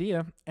cool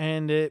idea,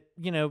 and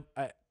you know,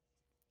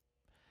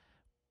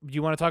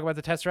 you want to talk about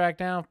the Tesseract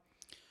now?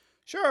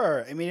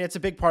 Sure. I mean, it's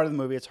a big part of the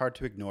movie. It's hard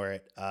to ignore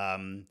it.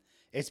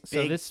 It's big.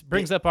 So this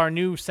brings up our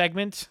new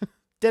segment.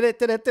 Did it.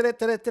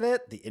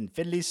 The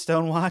Infinity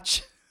Stone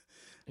Watch.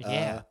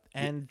 Yeah,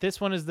 and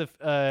this one is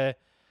the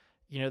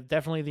you know,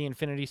 definitely the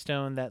Infinity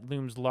Stone that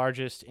looms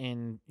largest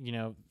in, you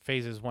know,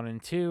 phases 1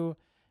 and 2,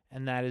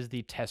 and that is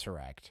the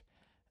Tesseract.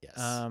 Yes.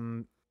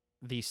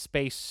 The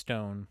Space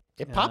Stone.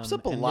 It pops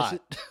up a lot.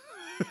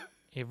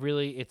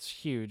 It's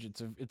huge.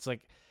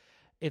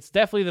 It's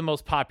definitely the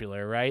most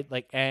popular, right?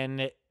 Like,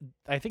 and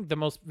I think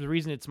the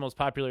reason it's most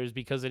popular is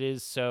because it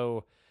is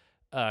so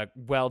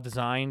well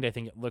designed. I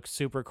think it looks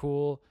super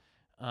cool.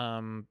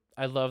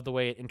 I love the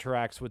way it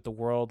interacts with the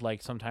world.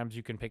 Like sometimes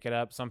you can pick it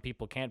up, some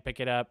people can't pick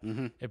it up.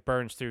 Mm-hmm. It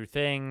burns through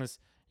things.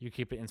 You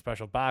keep it in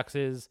special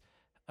boxes.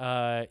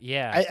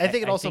 Yeah, I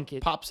think it also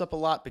pops up a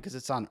lot because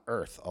it's on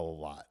Earth a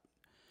lot.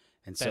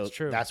 And so That's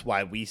true. That's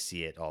why we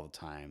see it all the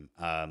time.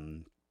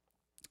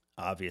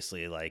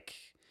 Obviously, like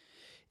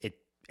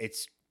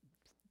its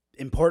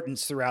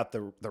importance throughout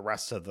the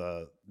rest of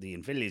the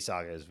Infinity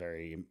Saga is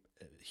very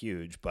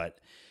huge, but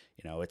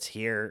you know, it's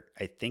here.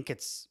 I think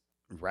it's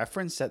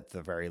referenced at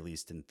the very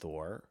least in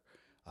Thor,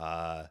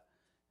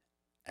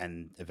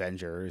 and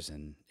Avengers,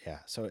 and yeah,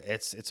 so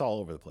it's all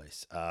over the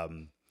place.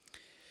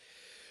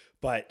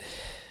 But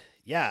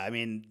Yeah, I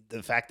mean,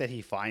 the fact that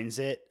he finds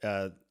it,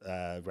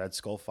 Red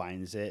Skull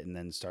finds it and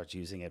then starts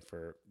using it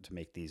to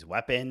make these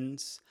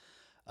weapons.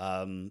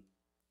 Um,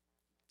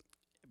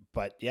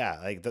 but yeah,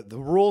 like the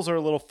rules are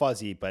a little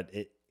fuzzy, but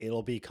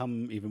it'll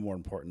become even more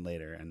important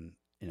later. And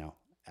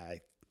I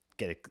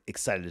get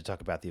excited to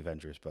talk about the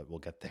Avengers, but we'll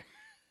get there.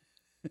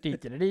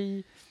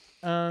 Dee-dee-dee-dee.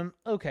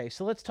 Okay,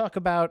 so let's talk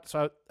about.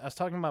 So I was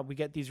talking about we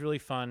get these really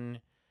fun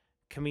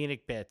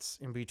comedic bits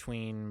in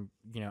between,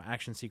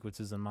 action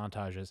sequences and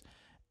montages,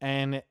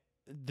 and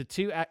the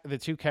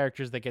two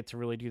characters that get to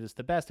really do this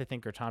the best, I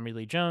think, are Tommy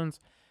Lee Jones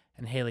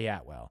and Haley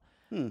Atwell.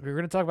 We're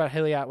going to talk about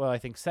Haley Atwell, I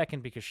think,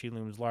 second because she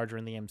looms larger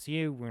in the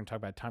MCU. We're going to talk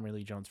about Tommy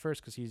Lee Jones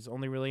first because he's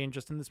only really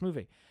just in this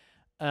movie.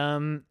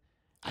 Tommy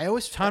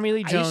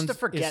Lee Jones used to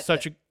forget is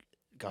such a.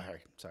 Go ahead.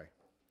 Sorry.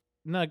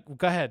 No,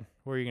 go ahead.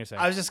 What were you going to say?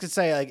 I was just gonna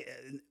say, like,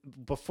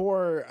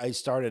 before I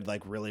started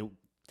like really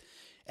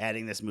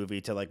adding this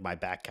movie to like my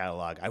back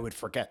catalog, I would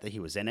forget that he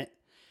was in it,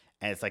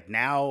 and it's like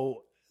now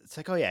it's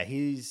like, oh yeah,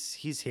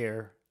 he's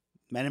here,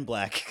 Men in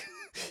Black.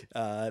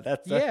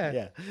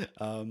 Yeah.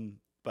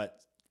 But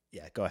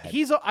yeah, go ahead.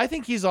 I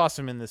think he's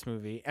awesome in this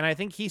movie, and I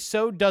think he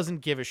so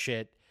doesn't give a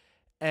shit,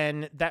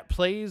 and that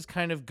plays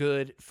kind of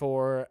good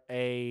for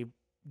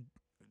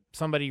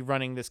somebody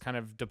running this kind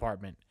of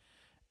department,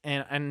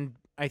 and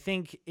I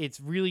think it's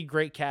really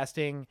great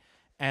casting,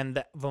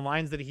 and the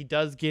lines that he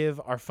does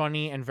give are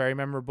funny and very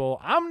memorable.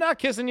 I'm not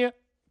kissing you.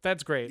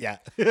 That's great. Yeah.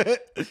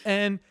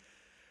 And,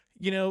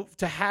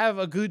 to have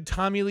a good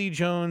Tommy Lee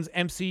Jones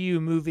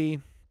MCU movie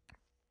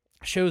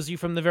shows you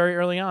from the very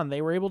early on,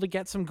 they were able to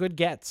get some good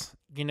gets,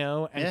 and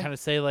kind of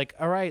say like,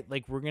 all right,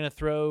 like we're going to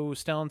throw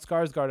Stellan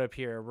Skarsgård up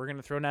here. We're going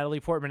to throw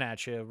Natalie Portman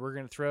at you. We're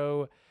going to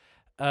throw,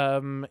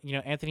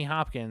 Anthony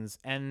Hopkins.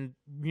 And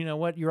you know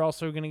what? You're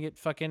also going to get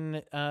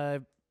fucking,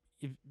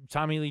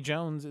 Tommy Lee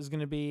Jones is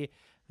going to be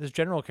this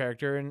general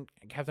character in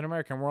Captain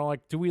America. And we're all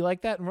like, do we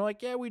like that? And we're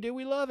like, yeah, we do.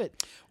 We love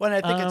it. Well,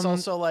 and I think it's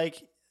also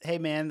like, hey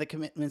man, the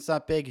commitment's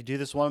not big. You do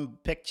this one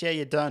picture,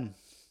 you're done.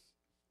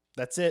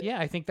 That's it. Yeah,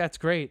 I think that's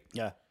great.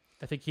 Yeah.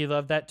 I think he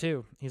loved that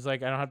too. He's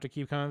like, I don't have to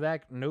keep coming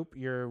back. Nope,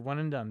 you're one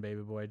and done,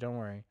 baby boy. Don't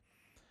worry.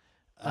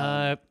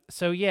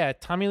 So yeah,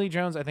 Tommy Lee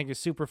Jones I think is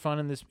super fun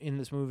in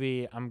this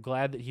movie. I'm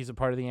glad that he's a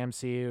part of the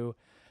MCU.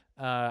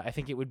 I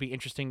think it would be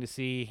interesting to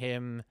see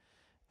him,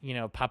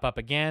 pop up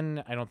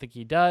again. I don't think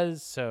he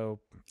does, so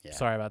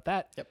sorry about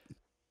that. Yep.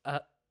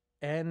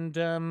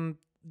 And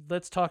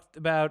let's talk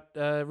about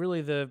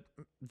really the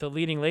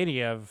leading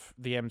lady of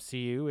the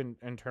MCU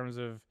in terms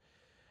of,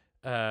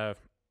 well,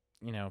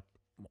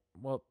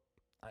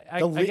 I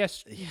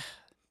guess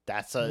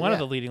that's one of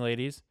the leading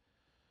ladies.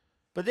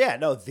 But yeah,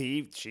 no,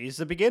 she's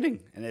the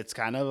beginning, and it's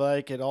kind of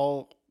like it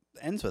all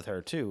ends with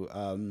her too.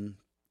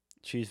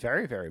 She's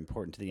very, very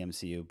important to the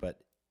MCU,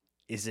 but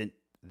isn't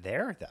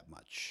there that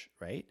much,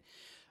 right?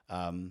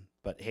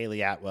 But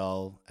Haley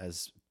Atwell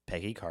as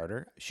Peggy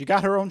Carter, she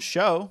got her own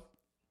show.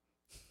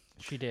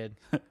 She did.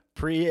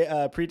 pre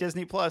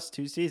Disney Plus,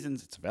 2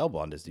 seasons. It's available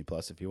on Disney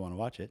Plus if you want to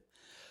watch it.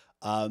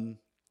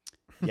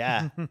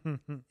 Yeah,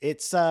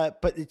 it's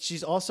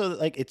she's also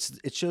like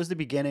it shows the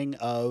beginning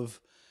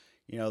of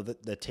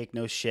the take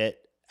no shit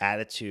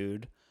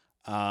attitude.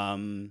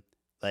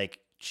 Like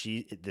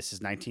this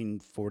is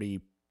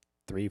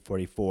 1943,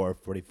 44,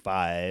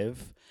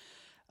 45.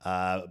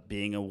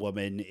 Being a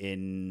woman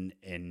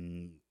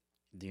in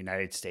the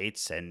United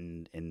States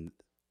and in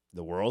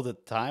the world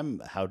at the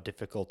time, how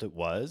difficult it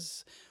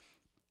was.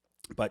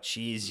 But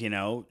she's,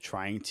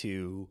 trying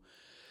to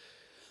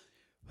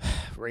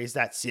raise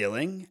that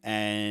ceiling.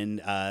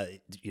 And,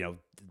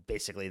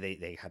 basically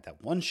they had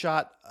that one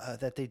shot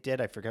that they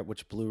did. I forget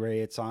which Blu-ray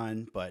it's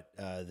on, but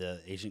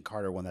the Agent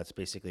Carter one, that's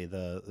basically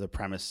the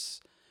premise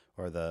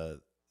or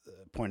the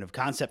point of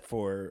concept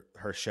for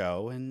her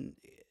show, and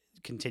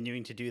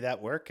continuing to do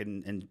that work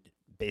and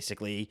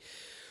basically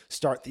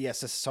start the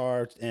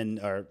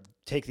SSR or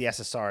take the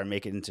SSR and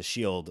make it into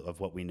S.H.I.E.L.D. of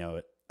what we know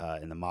it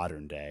in the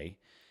modern day.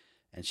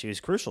 And she was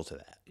crucial to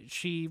that.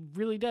 She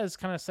really does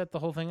kind of set the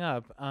whole thing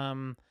up.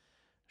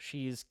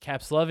 She's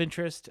Cap's love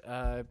interest,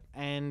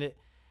 and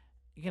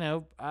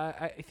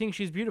I think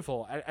she's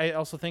beautiful. I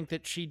also think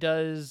that she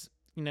does,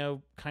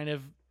 kind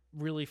of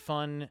really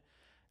fun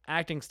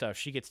acting stuff.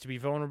 She gets to be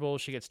vulnerable.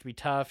 She gets to be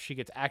tough. She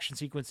gets action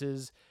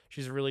sequences.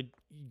 She's a really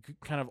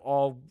kind of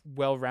all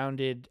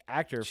well-rounded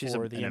actor. She's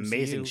for the an MCU.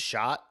 Amazing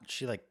shot.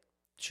 She like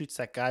shoots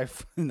that guy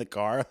in the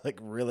car like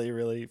really,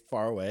 really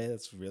far away.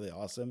 That's really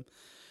awesome.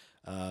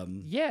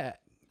 Yeah,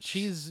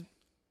 she's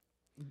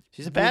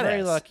a badass.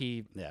 Very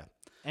lucky. Yeah,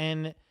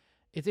 and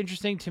it's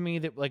interesting to me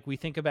that like we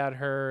think about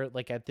her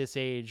like at this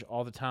age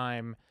all the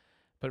time,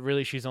 but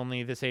really she's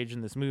only this age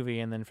in this movie,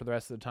 and then for the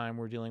rest of the time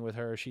we're dealing with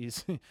her,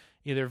 she's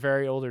either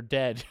very old or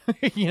dead.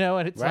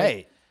 And it's right.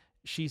 Like,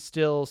 she's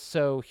still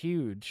so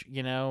huge.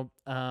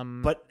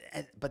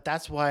 But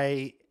that's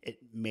why it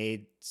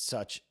made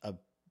such a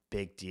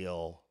big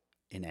deal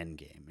in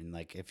Endgame, and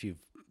like if you've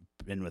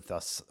been with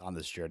us on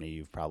this journey,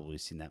 you've probably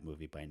seen that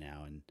movie by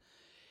now, and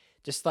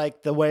just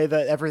like the way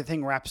that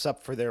everything wraps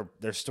up for their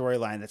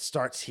storyline that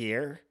starts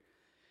here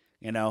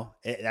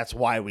That's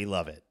why we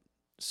love it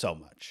so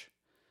much.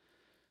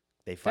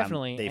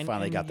 Definitely. They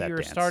finally got that you're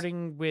dance.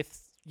 starting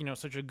with,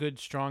 such a good,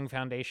 strong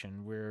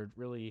foundation. We're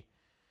really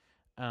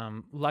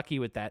lucky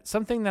with that.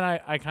 Something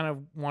that I kind of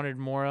wanted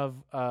more of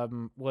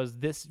was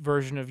this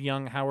version of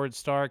young Howard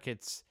Stark.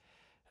 It's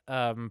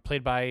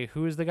played by,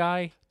 who is the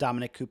guy?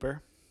 Dominic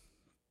Cooper.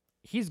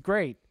 He's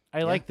great.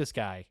 I like this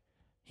guy.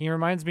 He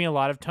reminds me a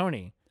lot of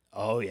Tony.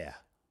 Oh, yeah.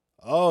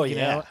 Oh,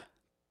 yeah.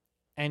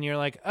 And you're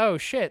like, oh,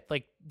 shit.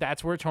 Like,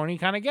 that's where Tony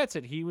kind of gets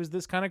it. He was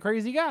this kind of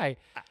crazy guy.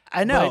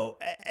 I know.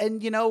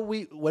 And,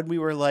 when we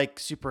were, like,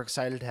 super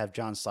excited to have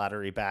John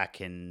Slattery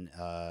back in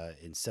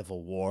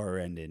Civil War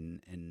and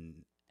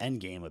in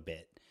Endgame a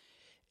bit,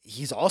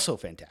 he's also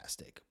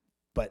fantastic.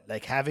 But,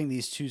 like, having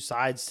these two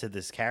sides to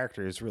this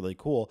character is really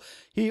cool.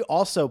 He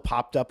also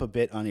popped up a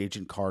bit on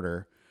Agent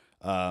Carter.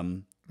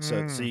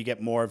 So you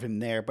get more of him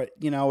there, but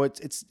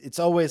it's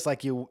always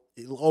like it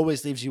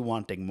always leaves you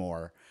wanting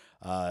more.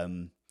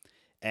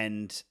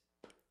 And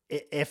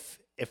if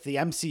the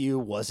MCU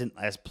wasn't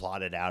as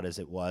plotted out as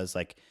it was,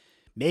 like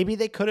maybe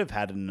they could have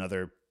had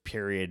another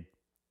period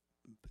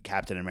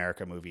Captain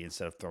America movie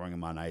instead of throwing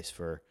him on ice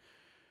for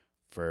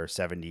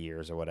 70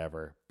 years or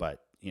whatever.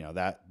 But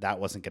that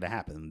wasn't going to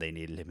happen. They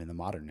needed him in the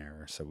modern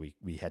era, so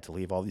we had to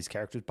leave all these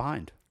characters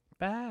behind.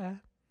 Bye.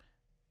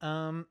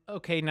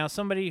 Okay, now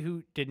somebody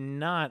who did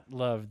not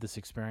love this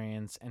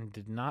experience and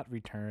did not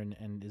return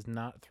and is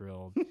not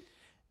thrilled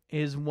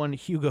is one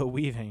Hugo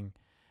Weaving.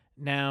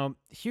 Now,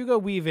 Hugo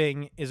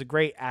Weaving is a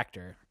great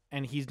actor,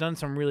 and he's done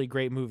some really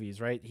great movies,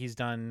 right? He's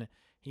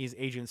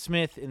Agent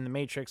Smith in The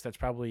Matrix. That's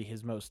probably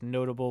his most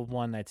notable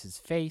one. That's his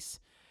face.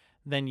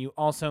 Then you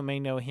also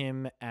may know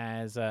him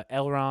as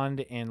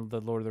Elrond in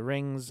the Lord of the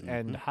Rings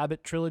and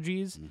Hobbit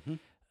trilogies. Mm-hmm.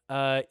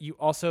 You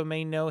also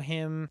may know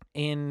him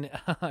in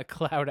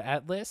Cloud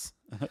Atlas.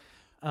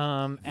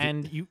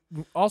 And you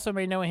also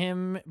may know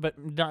him, but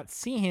not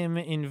see him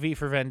in V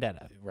for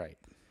Vendetta. Right.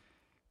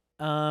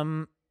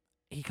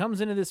 He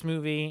comes into this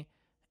movie,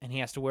 and he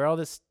has to wear all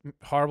this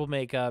horrible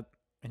makeup,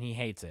 and he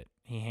hates it.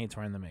 He hates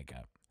wearing the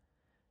makeup.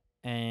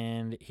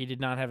 And he did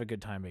not have a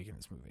good time making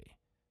this movie.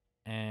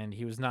 And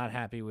he was not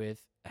happy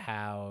with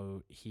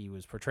how he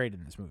was portrayed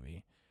in this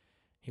movie.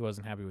 He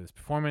wasn't happy with his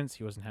performance.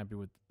 He wasn't happy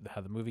with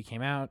how the movie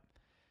came out.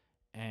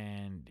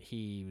 And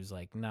he was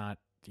like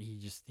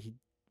he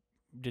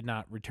did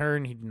not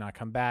return. He did not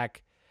come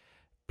back.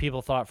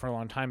 People thought for a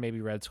long time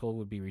maybe Red Skull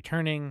would be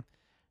returning.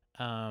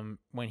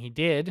 When he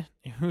did,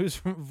 he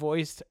was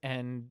voiced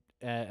and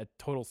a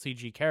total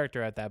CG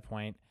character at that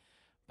point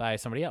by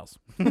somebody else.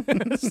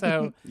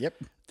 So, yep.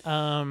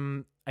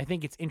 I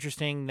think it's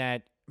interesting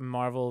that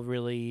Marvel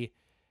really,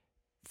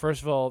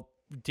 first of all,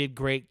 did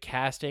great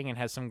casting and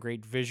has some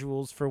great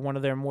visuals for one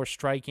of their more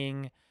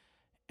striking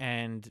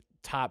and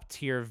top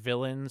tier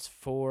villains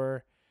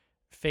for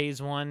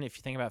Phase 1. If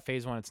you think about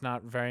Phase 1, it's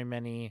not very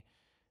many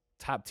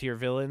top tier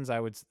villains. I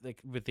would, like,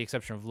 with the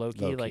exception of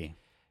Loki. Like,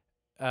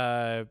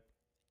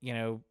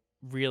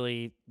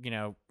 really,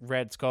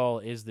 Red Skull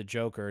is the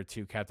Joker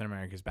to Captain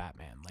America's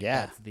Batman. Like,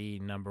 that's the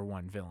number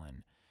one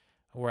villain.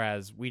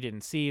 Whereas we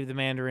didn't see the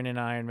Mandarin in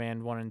Iron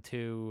Man 1 and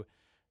 2.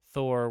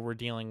 Thor, we're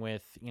dealing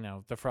with,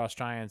 the Frost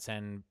Giants,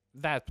 and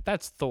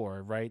that's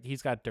Thor, right?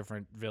 He's got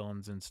different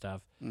villains and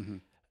stuff.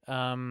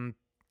 Mm-hmm.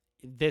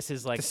 This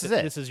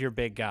is your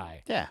big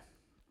guy. Yeah.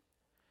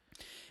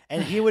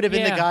 And he would have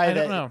been the guy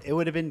that it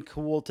would have been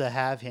cool to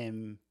have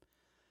him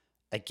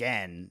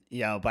again,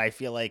 but I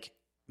feel like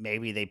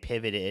maybe they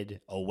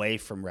pivoted away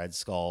from Red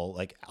Skull.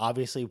 Like,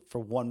 obviously, for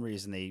one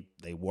reason,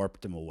 they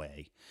warped him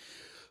away.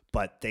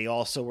 But they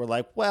also were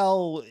like,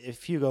 well,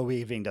 if Hugo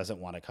Weaving doesn't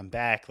want to come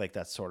back, like,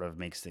 that sort of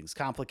makes things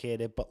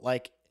complicated. But,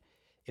 like,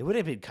 it would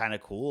have been kind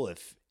of cool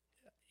if,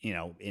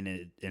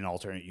 in an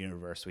alternate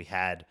universe, we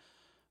had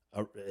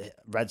a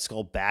Red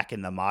Skull back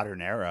in the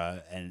modern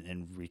era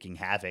and wreaking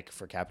havoc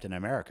for Captain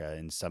America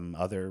in some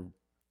other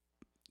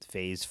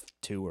Phase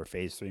 2 or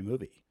Phase 3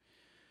 movie.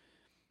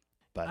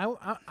 But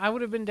I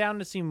would have been down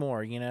to see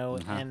more,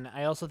 and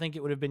I also think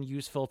it would have been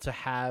useful to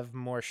have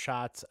more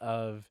shots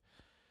of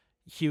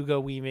Hugo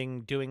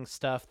Weaving doing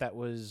stuff that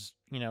was,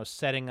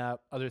 setting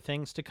up other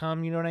things to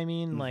come. You know what I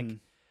mean? Mm-hmm. Like,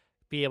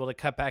 be able to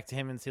cut back to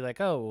him and see,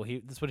 like, oh, well,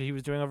 this is what he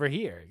was doing over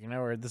here,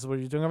 or this is what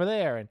he was doing over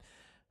there.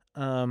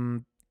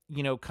 And,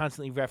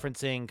 constantly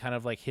referencing kind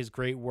of like his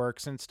great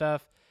works and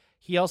stuff.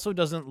 He also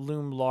doesn't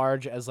loom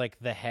large as like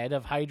the head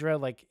of Hydra.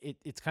 Like,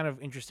 it's kind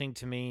of interesting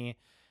to me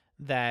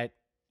that,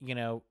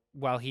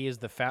 while he is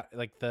the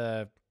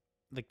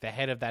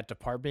head of that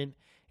department,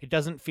 it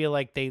doesn't feel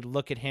like they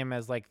look at him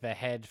as like the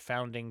head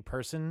founding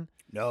person.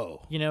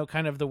 No.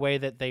 Kind of the way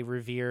that they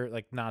revere,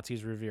 like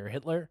Nazis revere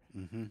Hitler.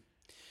 Mm-hmm.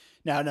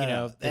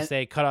 No. They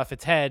say cut off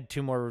its head,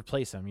 two more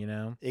replace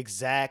him,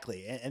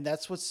 Exactly. And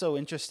that's what's so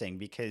interesting,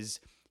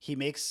 because he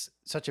makes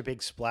such a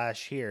big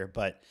splash here,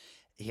 but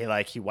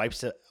he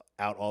wipes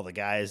out all the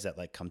guys that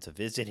like come to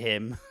visit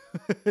him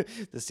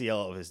to see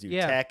all of his new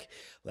tech.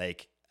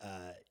 Like,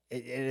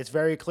 it's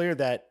very clear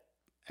that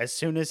as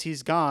soon as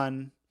he's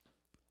gone,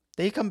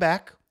 they come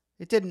back.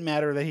 It didn't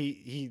matter that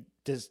he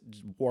just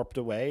warped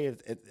away,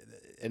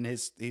 and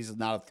he's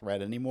not a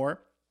threat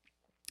anymore.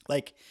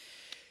 Like,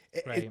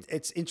 Right.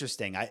 it's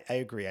interesting. I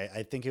agree.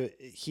 I think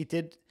he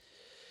did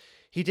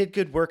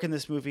good work in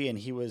this movie, and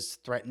he was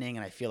threatening,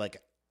 and I feel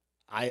like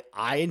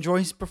I enjoy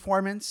his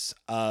performance.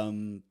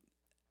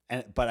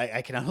 But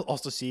I can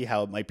also see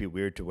how it might be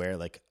weird to wear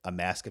like a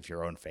mask of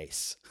your own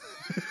face.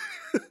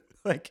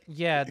 Like,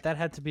 Yeah, that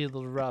had to be a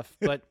little rough,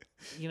 but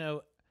you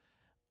know,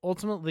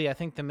 ultimately, I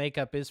think the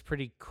makeup is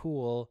pretty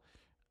cool.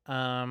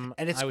 and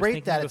it's I was great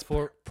thinking that it's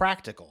before,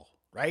 practical,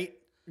 right?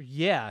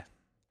 yeah,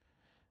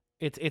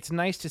 it's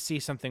nice to see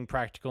something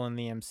practical in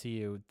the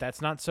MCU.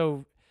 That's not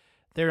so.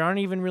 There aren't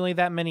even really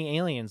that many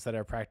aliens that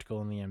are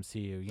practical in the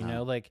MCU. You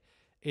know, like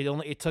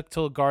it took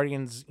till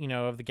Guardians,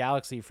 of the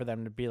Galaxy for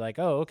them to be like,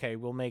 oh, okay,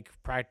 we'll make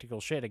practical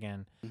shit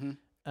again.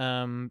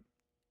 Mm-hmm.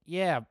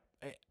 Yeah,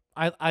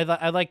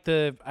 I like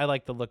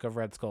the look of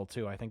Red Skull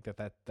too. I think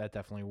that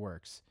definitely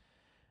works.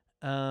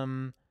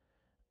 Um,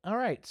 all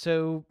right,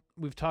 so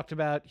we've talked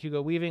about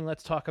Hugo Weaving.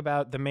 Let's talk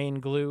about the main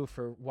glue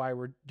for why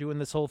we're doing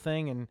this whole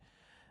thing, and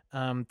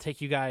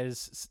take you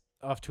guys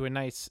off to a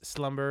nice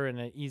slumber and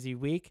an easy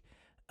week.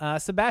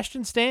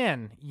 Sebastian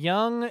Stan,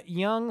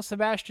 young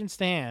Sebastian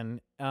Stan.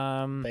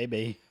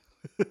 Baby.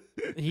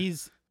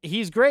 He's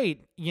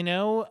great.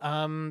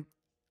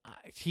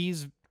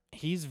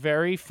 He's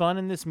very fun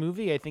in this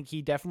movie. I think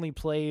he definitely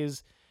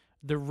plays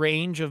the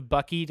range of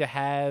Bucky to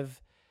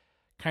have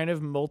kind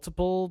of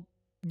multiple,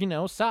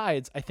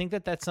 sides. I think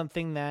that's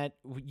something that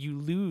you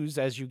lose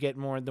as you get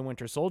more in the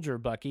Winter Soldier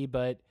Bucky,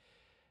 but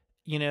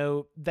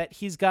that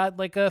he's got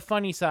like a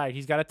funny side,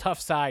 he's got a tough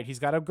side, he's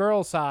got a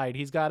girl side,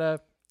 he's got a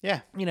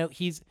Yeah.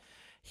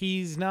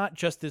 He's not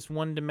just this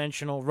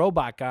one-dimensional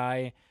robot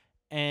guy.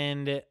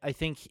 And I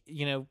think,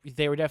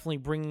 they were definitely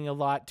bringing a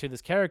lot to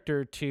this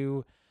character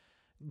to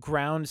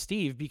ground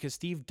Steve, because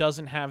Steve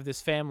doesn't have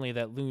this family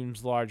that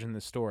looms large in the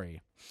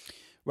story.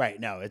 Right.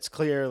 No, it's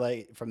clear,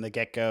 like from the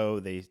get-go,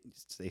 they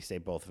say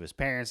both of his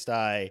parents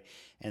die,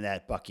 and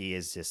that Bucky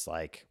is this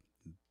like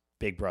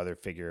big brother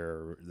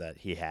figure that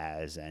he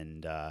has,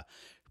 and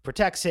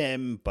protects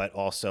him, but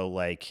also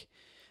like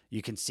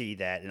you can see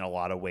that in a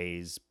lot of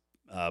ways,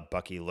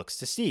 Bucky looks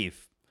to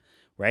Steve,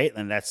 right?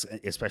 And that's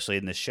especially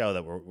in this show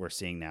that we're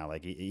seeing now.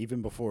 Like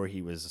even before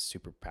he was a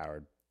super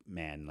powered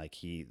man, like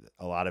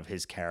a lot of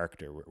his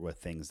character were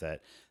things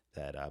that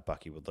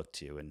Bucky would look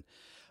to. And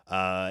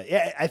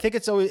yeah, I think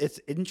it's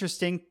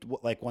interesting.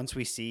 Like once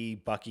we see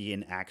Bucky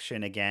in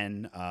action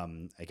again,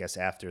 I guess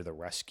after the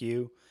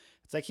rescue,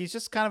 it's like he's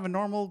just kind of a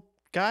normal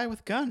guy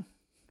with a gun.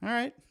 All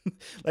right.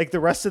 Like the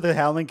rest of the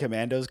Howling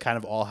Commandos kind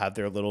of all have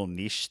their little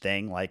niche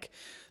thing. Like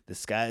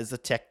this guy is a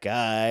tech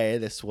guy.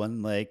 This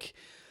one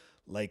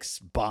likes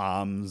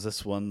bombs.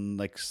 This one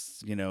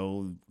likes,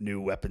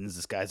 new weapons.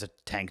 This guy's a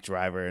tank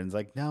driver. And it's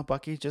like, no,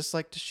 Bucky just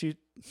like to shoot.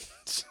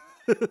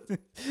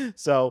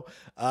 So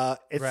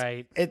it's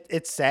Right.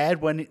 It's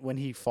sad when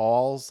he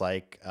falls.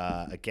 Like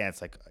again,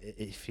 it's like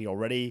if he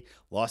already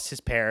lost his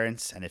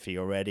parents and if he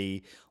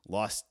already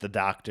lost the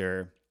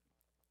doctor,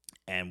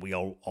 and we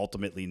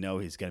ultimately know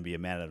he's going to be a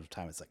man out of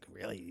time. It's like,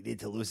 really, you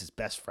need to lose his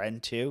best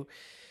friend too.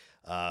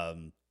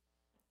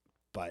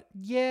 But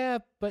Yeah,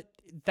 but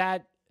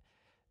that,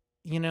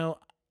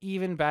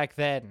 even back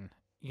then,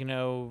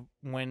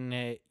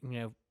 when,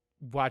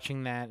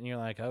 watching that and you're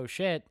like, oh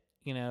shit,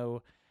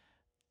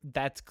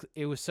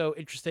 it was so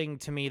interesting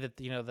to me that,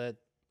 that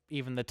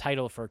even the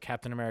title for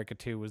Captain America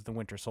 2 was The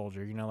Winter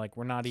Soldier, like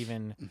we're not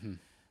even,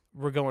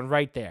 we're going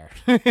right there.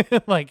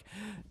 Like,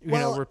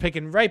 we're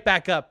picking right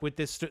back up with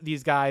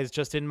these guys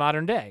just in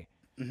modern day.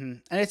 Mm-hmm.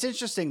 And it's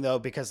interesting though,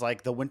 because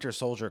like the Winter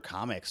Soldier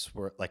comics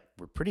were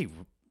pretty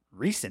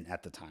recent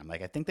at the time.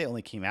 Like I think they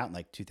only came out in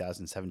like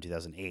 2007,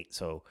 2008.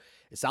 So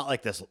it's not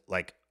like this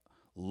like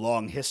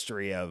long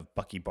history of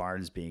Bucky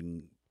Barnes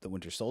being the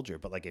Winter Soldier,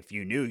 but like if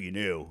you knew, you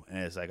knew. And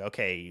it's like,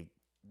 okay,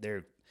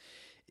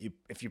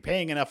 if you're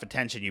paying enough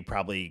attention, you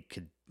probably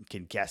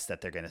can guess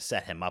that they're going to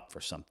set him up for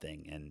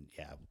something. And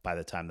yeah, by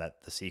the time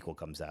that the sequel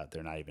comes out,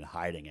 they're not even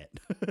hiding it.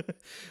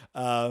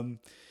 And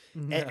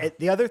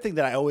the other thing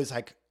that I always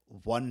like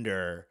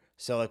wonder,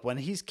 so like when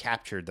he's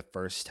captured the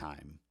first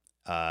time,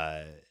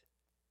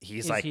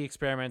 he's Is he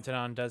experimented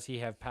on? Does he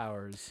have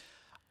powers?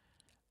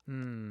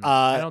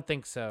 I don't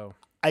think so.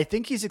 I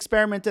think he's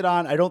experimented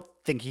on. I don't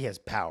think he has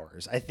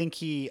powers. I think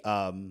he,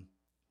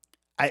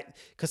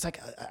 because like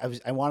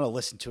I want to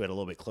listen to it a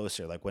little bit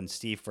closer. Like when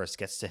Steve first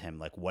gets to him,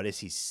 like what is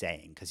he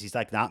saying? Because he's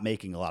like not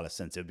making a lot of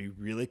sense. It would be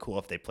really cool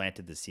if they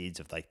planted the seeds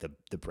of like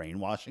the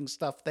brainwashing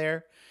stuff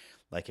there.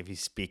 Like if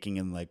he's speaking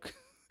in like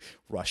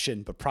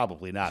Russian, but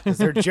probably not because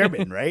they're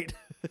German, right?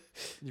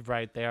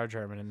 Right, they are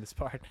German in this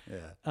part.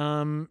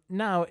 Yeah.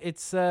 No,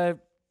 it's I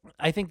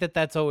think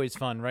that's always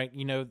fun, right?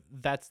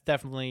 That's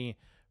definitely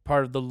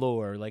part of the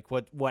lore, like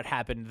what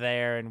happened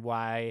there and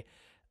why.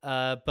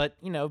 But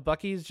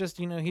Bucky's just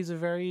he's a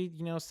very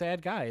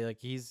sad guy. Like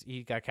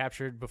he got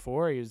captured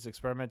before, he was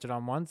experimented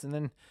on once, and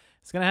then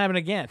it's gonna happen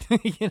again.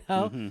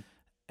 Mm-hmm.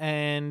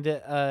 And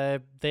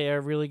they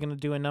are really gonna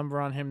do a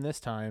number on him this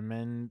time.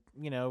 And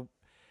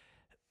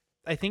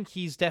I think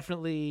he's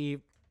definitely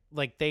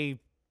like they're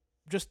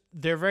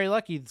very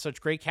lucky,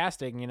 such great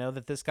casting,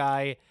 that this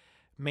guy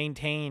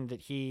maintained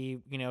that he,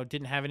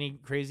 didn't have any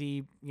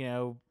crazy,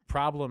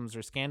 problems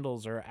or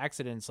scandals or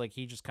accidents. Like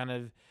he just kind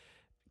of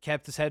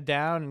kept his head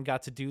down and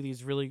got to do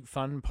these really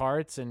fun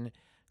parts and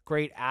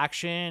great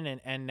action,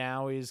 and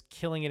now is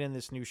killing it in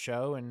this new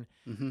show, and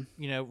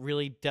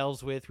really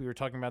delves with, we were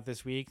talking about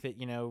this week, that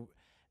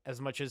as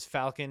much as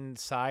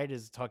Falcon's side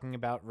is talking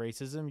about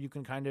racism, you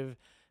can kind of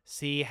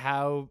see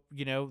how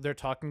they're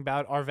talking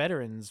about our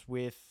veterans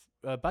with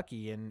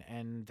Bucky,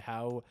 and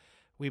how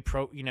we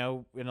in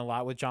a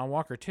lot with John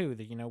Walker too,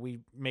 that we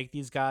make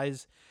these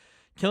guys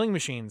killing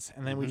machines,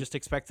 and then we just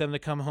expect them to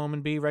come home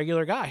and be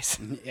regular guys.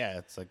 Yeah,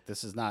 it's like,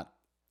 this is not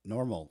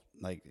normal.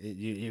 Like,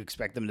 you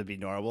expect them to be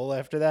normal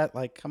after that?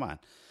 Like, come on.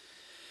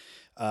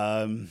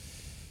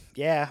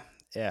 Yeah.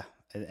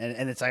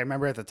 And it's, I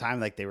remember at the time,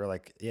 like, they were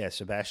like, yeah,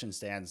 Sebastian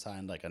Stan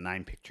signed like a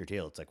 9-picture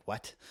deal. It's like,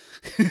 what?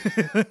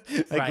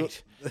 Like,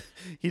 Right.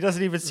 He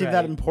doesn't even seem Right.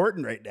 that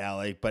important right now.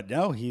 Like, but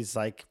no, he's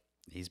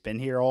been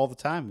here all the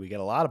time. We get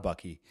a lot of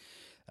Bucky.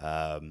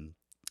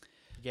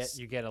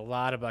 You get a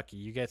lot of Bucky.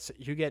 You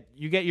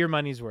get your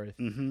money's worth.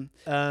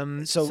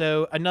 Mm-hmm.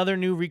 So another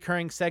new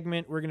recurring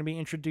segment we're going to be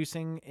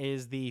introducing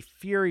is the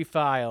Fury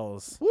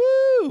Files.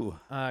 Woo!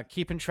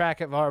 Keeping track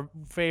of our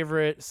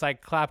favorite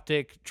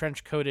cycloptic,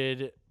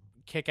 trench-coated,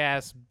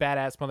 kick-ass,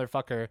 badass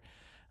motherfucker.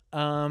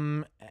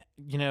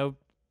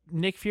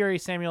 Nick Fury,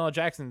 Samuel L.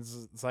 Jackson's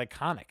is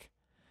iconic.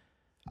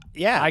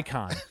 Yeah.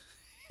 Icon.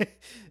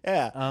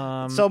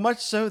 Yeah. So much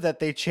so that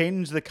they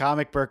changed the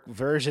comic book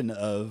version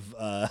of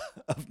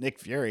Nick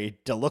Fury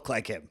to look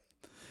like him.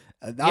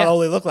 Not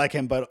only look like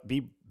him, but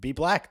be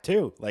black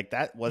too. Like,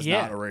 that was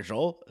not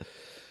original.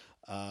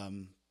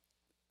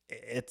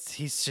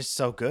 He's just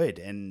so good,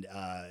 and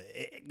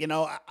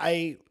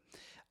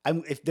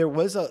if there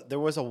was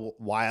a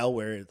while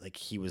where like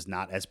he was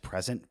not as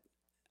present,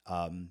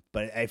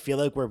 but I feel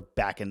like we're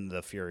back in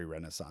the Fury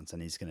Renaissance,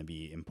 and he's going to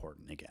be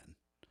important again.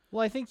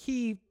 Well, I think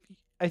he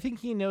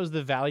knows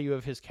the value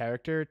of his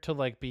character to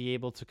like be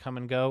able to come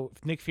and go.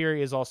 Nick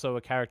Fury is also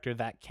a character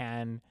that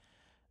can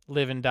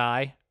live and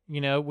die,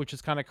 which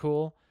is kind of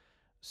cool.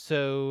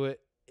 So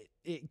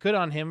good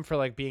on him for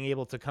like being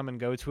able to come and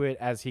go to it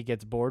as he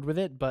gets bored with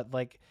it. But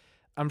like,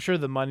 I'm sure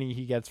the money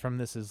he gets from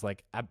this is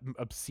like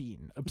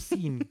obscene,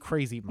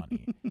 crazy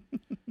money,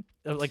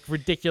 like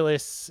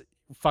ridiculous,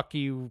 fuck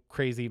you,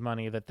 crazy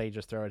money that they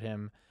just throw at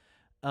him.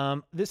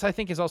 This, I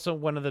think, is also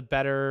one of the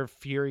better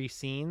Fury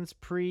scenes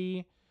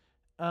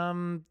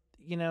one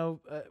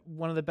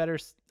of the better,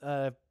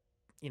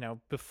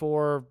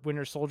 before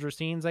Winter Soldier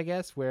scenes, I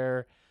guess,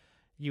 where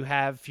you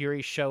have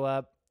Fury show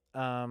up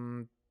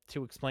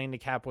to explain to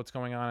Cap what's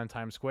going on in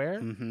Times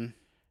Square. Mm-hmm.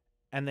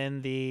 And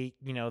then the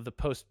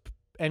post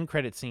end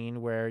credit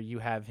scene where you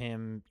have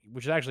him,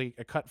 which is actually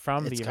a cut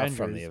from the Avengers.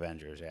 From the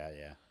Avengers,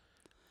 yeah.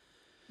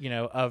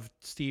 Of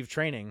Steve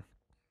training.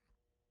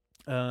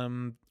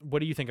 What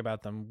do you think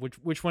about them?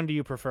 Which one do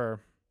you prefer?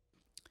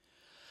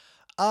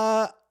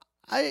 I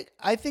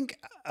think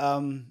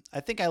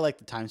I like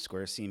the Times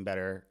Square scene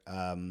better.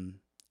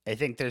 I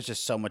think there's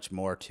just so much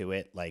more to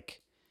it,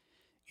 like,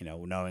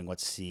 knowing what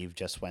Steve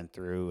just went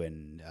through,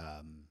 and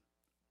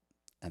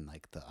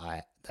like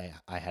I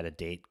had a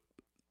date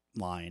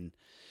line.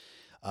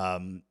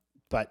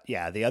 But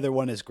yeah, the other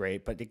one is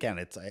great. But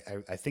again,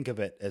 I think of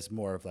it as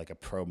more of like a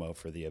promo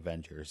for the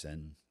Avengers,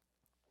 and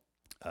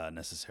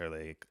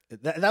necessarily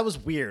that was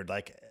weird.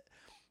 Like,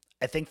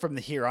 I think from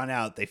the here on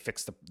out, they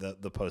fixed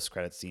the post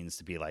credit scenes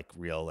to be like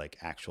real, like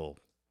actual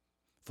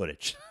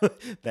footage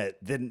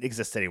that didn't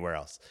exist anywhere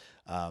else.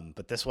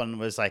 But this one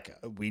was like,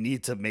 we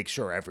need to make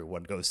sure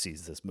everyone goes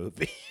sees this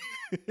movie.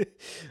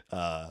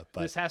 But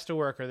this has to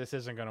work, or this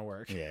isn't going to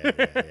work.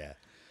 Yeah.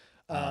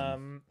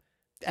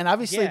 And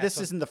obviously, this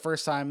isn't the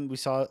first time we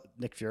saw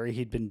Nick Fury.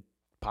 He'd been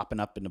popping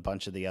up in a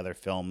bunch of the other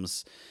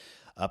films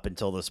up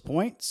until this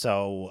point.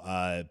 So,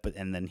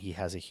 and then he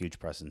has a huge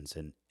presence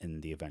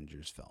in the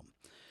Avengers film.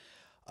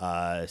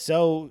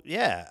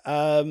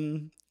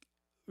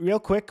 Real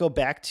quick, go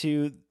back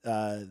to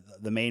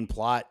the main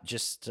plot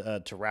just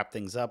to wrap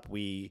things up.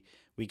 We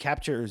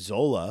capture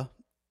Zola,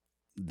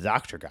 the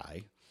doctor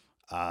guy,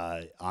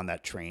 on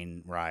that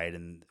train ride,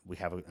 and we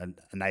have a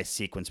nice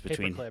sequence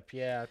between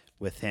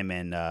with him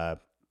and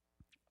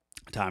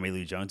Tommy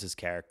Lee Jones's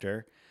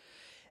character.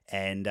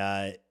 And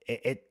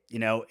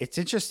it's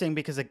interesting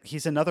because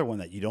he's another one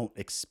that you don't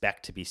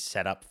expect to be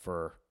set up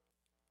for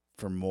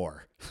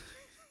more.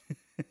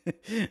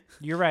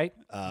 You're right.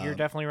 You're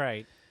definitely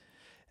right.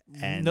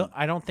 And no,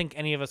 I don't think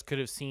any of us could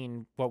have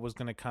seen what was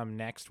going to come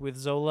next with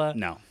Zola.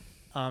 No.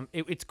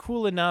 It's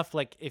cool enough,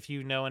 like, if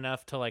you know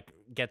enough to like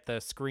get the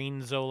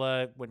screen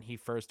Zola when he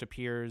first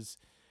appears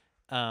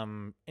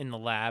in the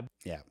lab.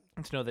 Yeah.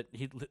 To know that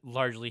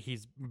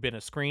he's been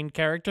a screen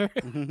character.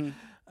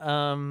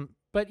 Mm-hmm.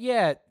 But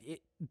yeah,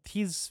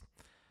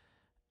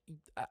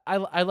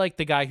 I like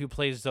the guy who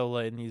plays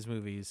Zola in these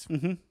movies.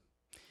 Mm-hmm.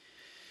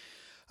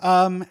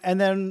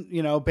 And then,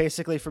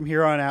 basically from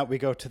here on out, we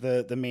go to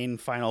the main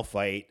final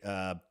fight.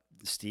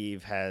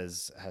 Steve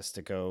has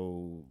to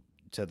go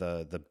to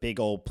the big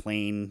old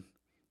plane,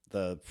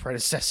 the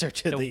predecessor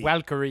to The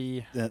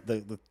Valkyrie.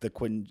 the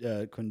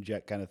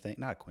Quinjet kind of thing.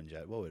 Not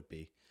Quinjet. What would it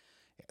be?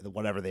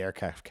 Whatever the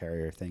aircraft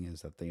carrier thing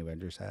is that the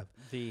Avengers have.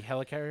 The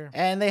helicarrier.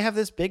 And they have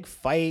this big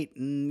fight,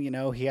 and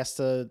he has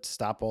to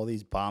stop all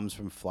these bombs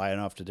from flying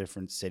off to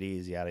different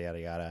cities, yada yada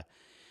yada.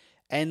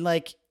 And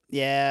like,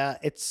 yeah,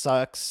 it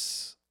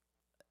sucks.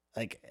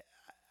 Like,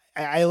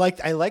 I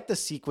like the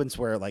sequence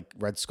where like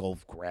Red Skull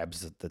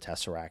grabs the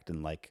Tesseract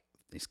and like,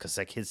 because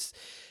like his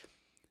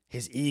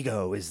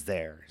ego is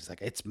there. He's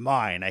like, it's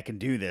mine. I can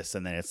do this.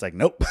 And then it's like,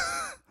 nope,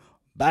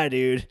 bye,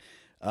 dude.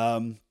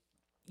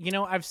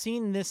 I've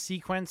seen this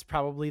sequence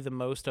probably the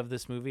most of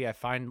this movie. I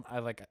find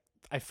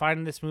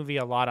this movie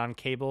a lot on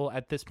cable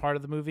at this part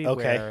of the movie,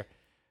 okay,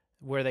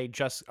 where they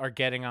just are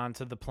getting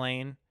onto the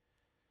plane,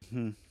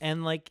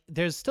 and like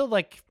there's still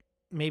like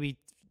maybe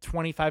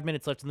 25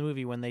 minutes left in the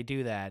movie when they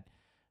do that.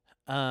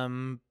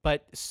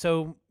 But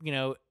so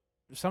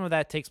some of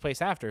that takes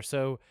place after.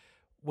 So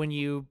when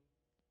you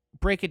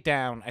break it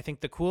down, I think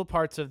the cool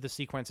parts of the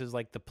sequence is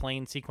like the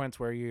plane sequence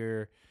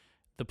where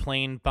the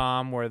plane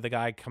bomb where the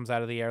guy comes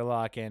out of the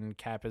airlock and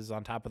Cap is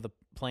on top of the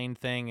plane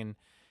thing and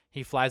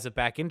he flies it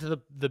back into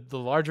the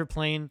larger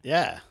plane.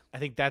 Yeah. I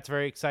think that's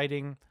very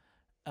exciting.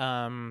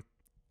 I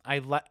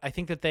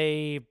think that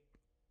they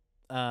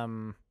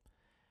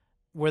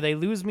where they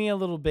lose me a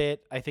little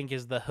bit, I think,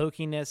 is the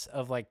hokiness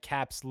of like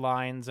Cap's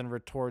lines and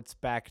retorts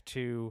back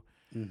to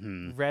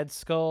Red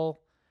Skull,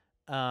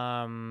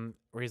 where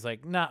he's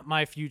like, "Not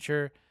my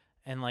future,"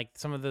 and like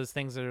some of those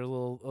things that are a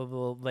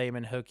little lame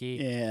and hokey.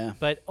 Yeah.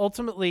 But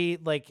ultimately,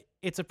 like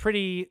it's a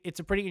pretty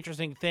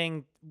interesting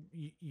thing.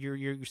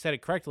 You said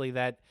it correctly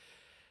that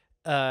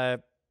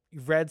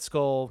Red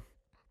Skull,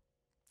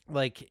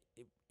 like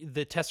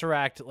the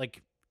Tesseract,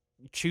 like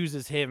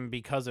chooses him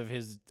because of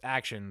his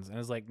actions, and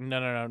is like,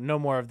 no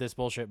more of this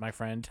bullshit, my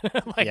friend.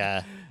 Like,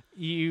 yeah,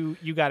 you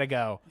gotta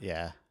go.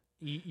 Yeah,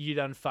 you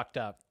done fucked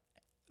up.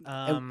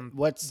 And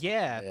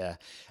yeah,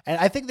 and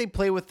I think they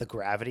play with the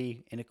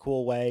gravity in a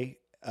cool way.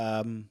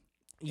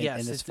 Yes,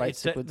 in this fight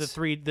sequence,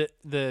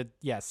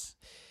 yes,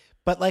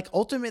 but like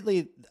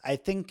ultimately, I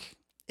think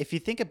if you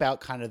think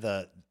about kind of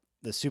the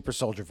super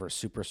soldier versus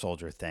super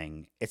soldier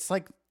thing, it's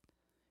like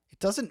it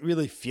doesn't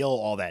really feel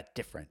all that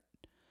different.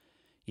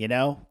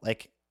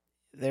 Like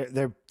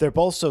they're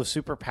both so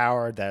super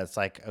powered that it's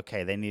like,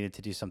 okay, they needed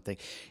to do something.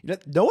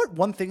 Know what?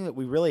 One thing that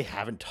we really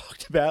haven't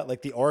talked about,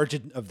 like the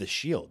origin of the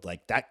shield,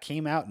 like that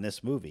came out in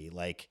this movie.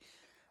 Like,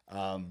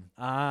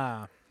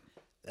 iconic.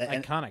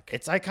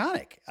 It's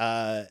iconic.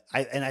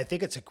 I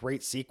think it's a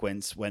great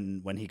sequence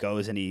when he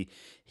goes and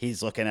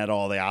he's looking at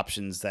all the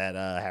options that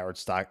Howard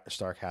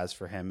Stark has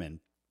for him, and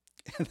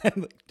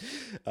then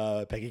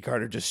Peggy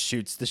Carter just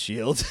shoots the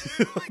shield.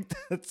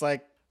 It's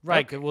like.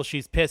 Right. Okay. Well,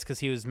 she's pissed because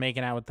he was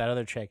making out with that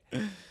other chick.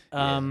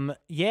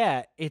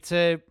 Yeah, it's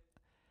a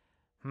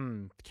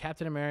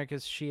Captain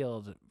America's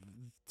shield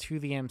to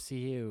the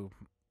MCU.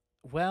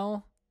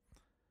 Well,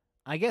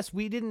 I guess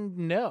we didn't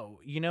know.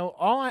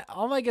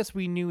 All I guess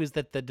we knew is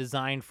that the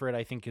design for it,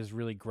 I think, is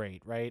really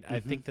great. Right. I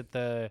think that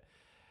the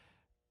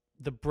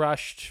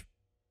brushed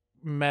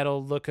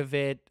metal look of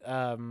it,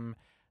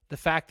 the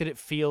fact that it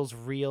feels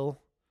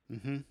real.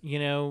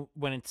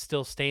 When it's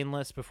still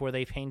stainless before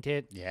they paint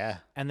it. Yeah.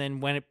 And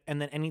then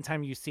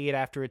anytime you see it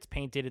after it's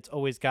painted, it's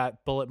always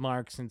got bullet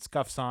marks and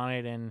scuffs on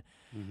it, and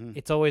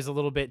it's always a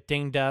little bit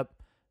dinged up.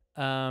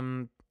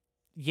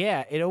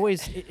 Yeah,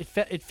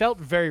 it felt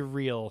very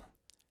real,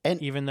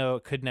 and even though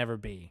it could never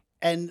be.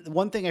 And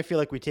one thing I feel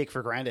like we take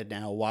for granted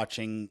now,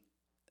 watching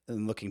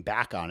and looking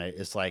back on it,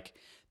 is like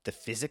the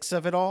physics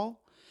of it all.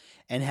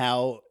 And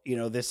how,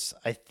 this,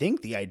 I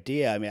think the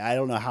idea, I mean, I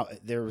don't know how,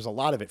 there was a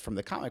lot of it from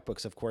the comic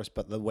books, of course,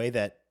 but the way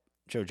that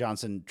Joe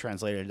Johnston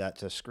translated that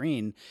to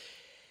screen,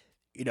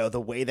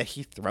 the way that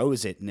he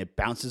throws it and it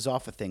bounces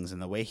off of things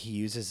and the way he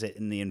uses it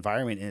in the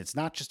environment. And it's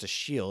not just a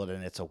shield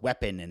and it's a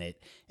weapon and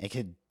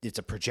it's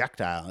a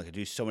projectile. And it could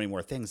do so many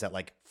more things that,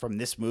 like, from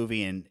this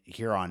movie and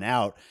here on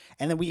out.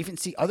 And then we even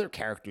see other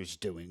characters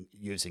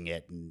using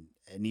it and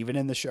even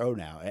in the show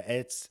now.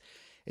 It's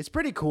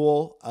pretty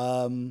cool.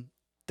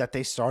 That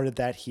they started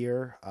that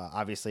here.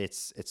 Obviously,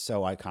 it's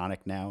so iconic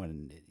now,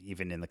 and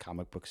even in the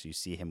comic books, you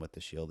see him with the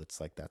shield. It's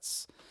like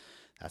that's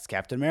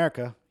Captain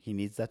America. He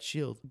needs that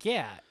shield.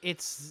 Yeah,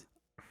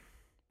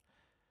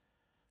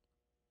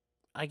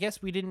 I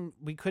guess we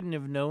couldn't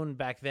have known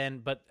back then,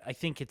 but I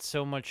think it's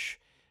so much.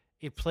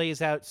 It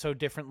plays out so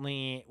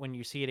differently when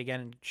you see it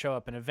again show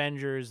up in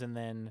Avengers, and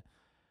then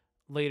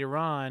later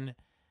on.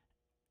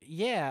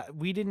 Yeah,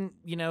 we didn't.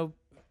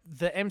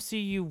 The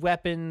MCU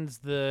weapons,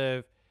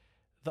 the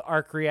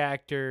arc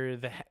reactor,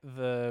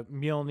 the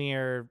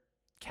Mjolnir,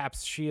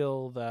 Cap's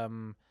shield,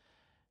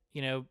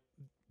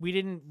 we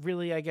didn't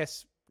really, I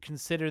guess,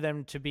 consider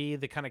them to be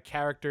the kind of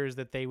characters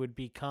that they would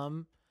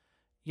become,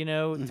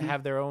 to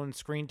have their own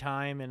screen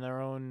time and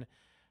their own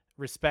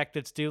respect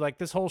it's due. Like,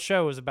 this whole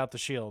show is about the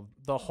shield.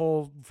 The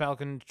whole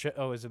Falcon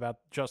show is about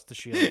just the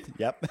shield.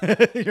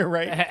 Yep. You're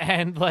right.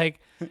 And like,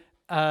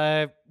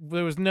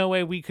 there was no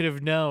way we could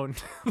have known,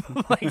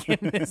 like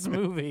in this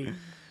movie,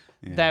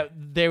 that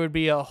there would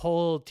be a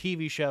whole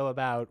TV show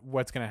about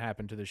what's going to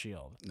happen to the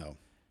Shield. No.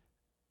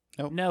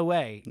 Nope. No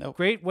way. Nope.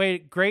 Great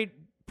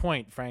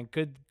point, Frank.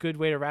 Good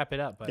way to wrap it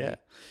up, buddy. Yeah.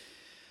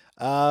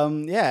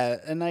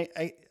 And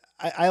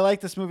I like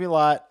this movie a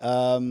lot.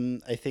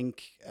 I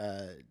think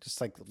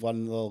just like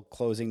one little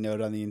closing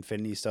note on the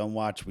Infinity Stone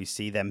watch, we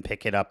see them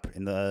pick it up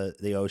in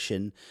the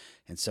ocean,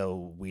 and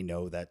so we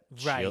know that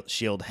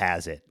Shield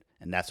has it,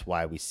 and that's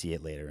why we see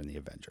it later in the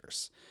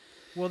Avengers.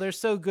 Well, they're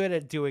so good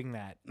at doing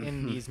that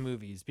in these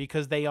movies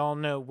because they all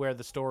know where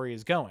the story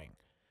is going,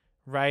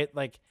 right?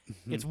 Like,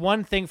 it's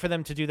one thing for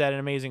them to do that in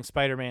Amazing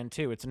Spider-Man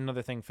 2. It's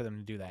another thing for them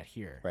to do that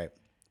here. Right.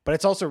 But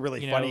it's also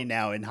really funny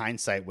now in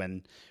hindsight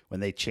when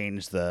they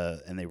change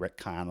and they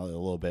retcon a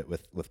little bit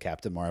with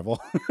Captain Marvel.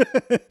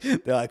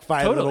 They're like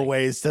find little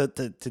ways to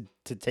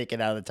take it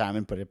out of the time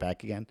and put it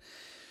back again.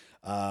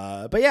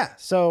 But yeah,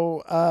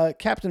 so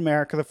Captain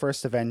America, the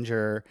First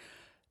Avenger.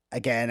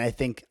 Again, I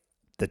think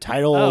the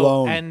title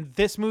alone. And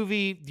this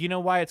movie, do you know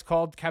why it's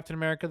called Captain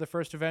America, the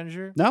First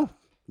Avenger? No.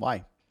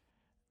 Why?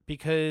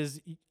 Because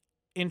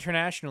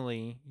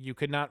internationally, you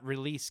could not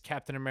release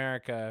Captain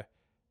America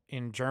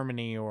in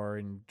Germany or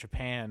in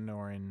Japan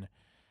or in,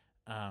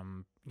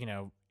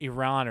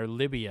 Iran or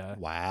Libya.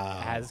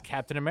 Wow. As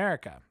Captain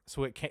America.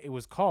 So it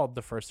was called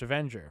The First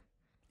Avenger.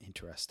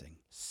 Interesting.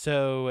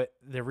 So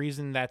the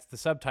reason that's the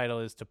subtitle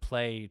is to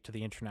play to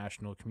the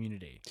international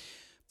community,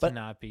 to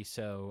not be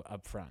so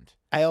upfront.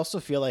 I also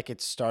feel like it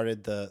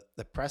started the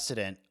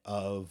precedent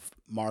of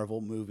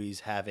Marvel movies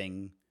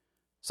having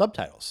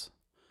subtitles.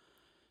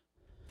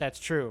 That's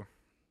true.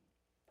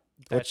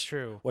 That's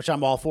true. Which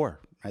I'm all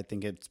for. I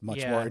think it's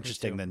much more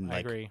interesting than I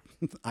agree.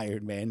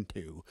 Iron Man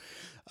 2.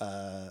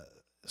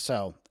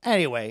 So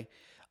anyway,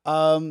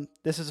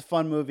 this is a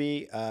fun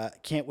movie.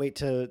 Can't wait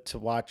to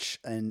watch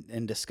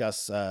and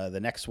discuss the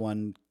next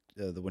one,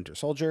 The Winter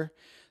Soldier.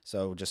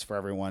 So just for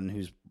everyone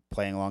who's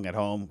playing along at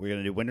home, we're going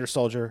to do Winter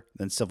Soldier,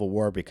 then Civil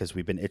War, because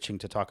we've been itching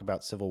to talk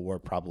about Civil War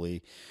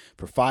probably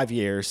for 5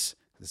 years.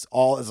 This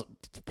all is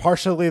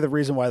partially the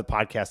reason why the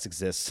podcast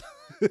exists.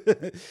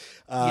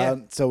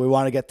 So we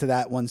want to get to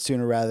that one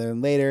sooner rather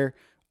than later.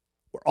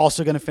 We're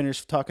also going to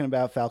finish talking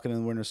about Falcon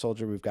and the Winter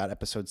Soldier. We've got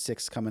episode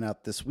 6 coming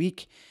out this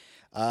week.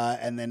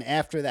 And then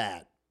after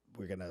that,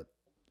 we're going to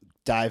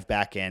dive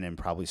back in and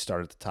probably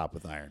start at the top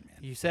with Iron Man.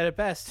 You said it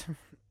best.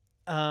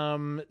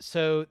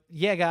 So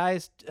yeah,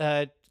 guys,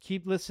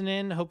 keep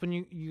listening.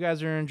 Hoping you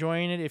guys are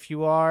enjoying it. If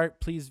you are,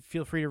 please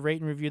feel free to rate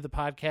and review the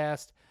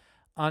podcast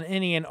on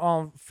any and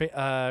all,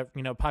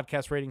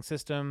 podcast rating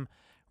system,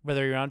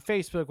 whether you're on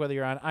Facebook, whether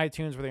you're on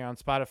iTunes, whether you're on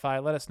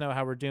Spotify. Let us know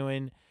how we're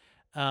doing.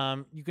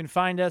 You can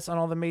find us on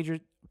all the major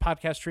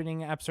podcast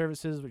streaming app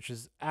services, which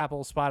is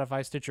Apple,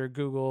 Spotify, Stitcher,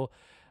 Google.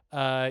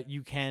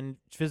 You can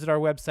visit our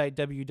website,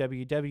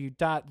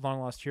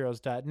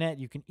 www.longlostheroes.net.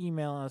 You can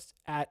email us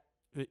at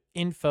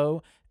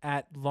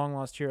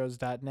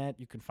info@longlostheroes.net.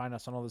 You can find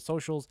us on all the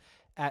socials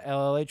at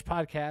LLH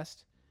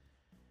Podcast.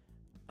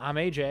 I'm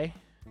AJ.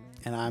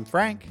 And I'm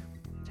Frank.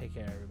 Take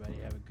care, everybody.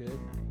 Have a good night.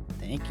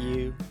 Thank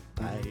you.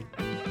 Bye.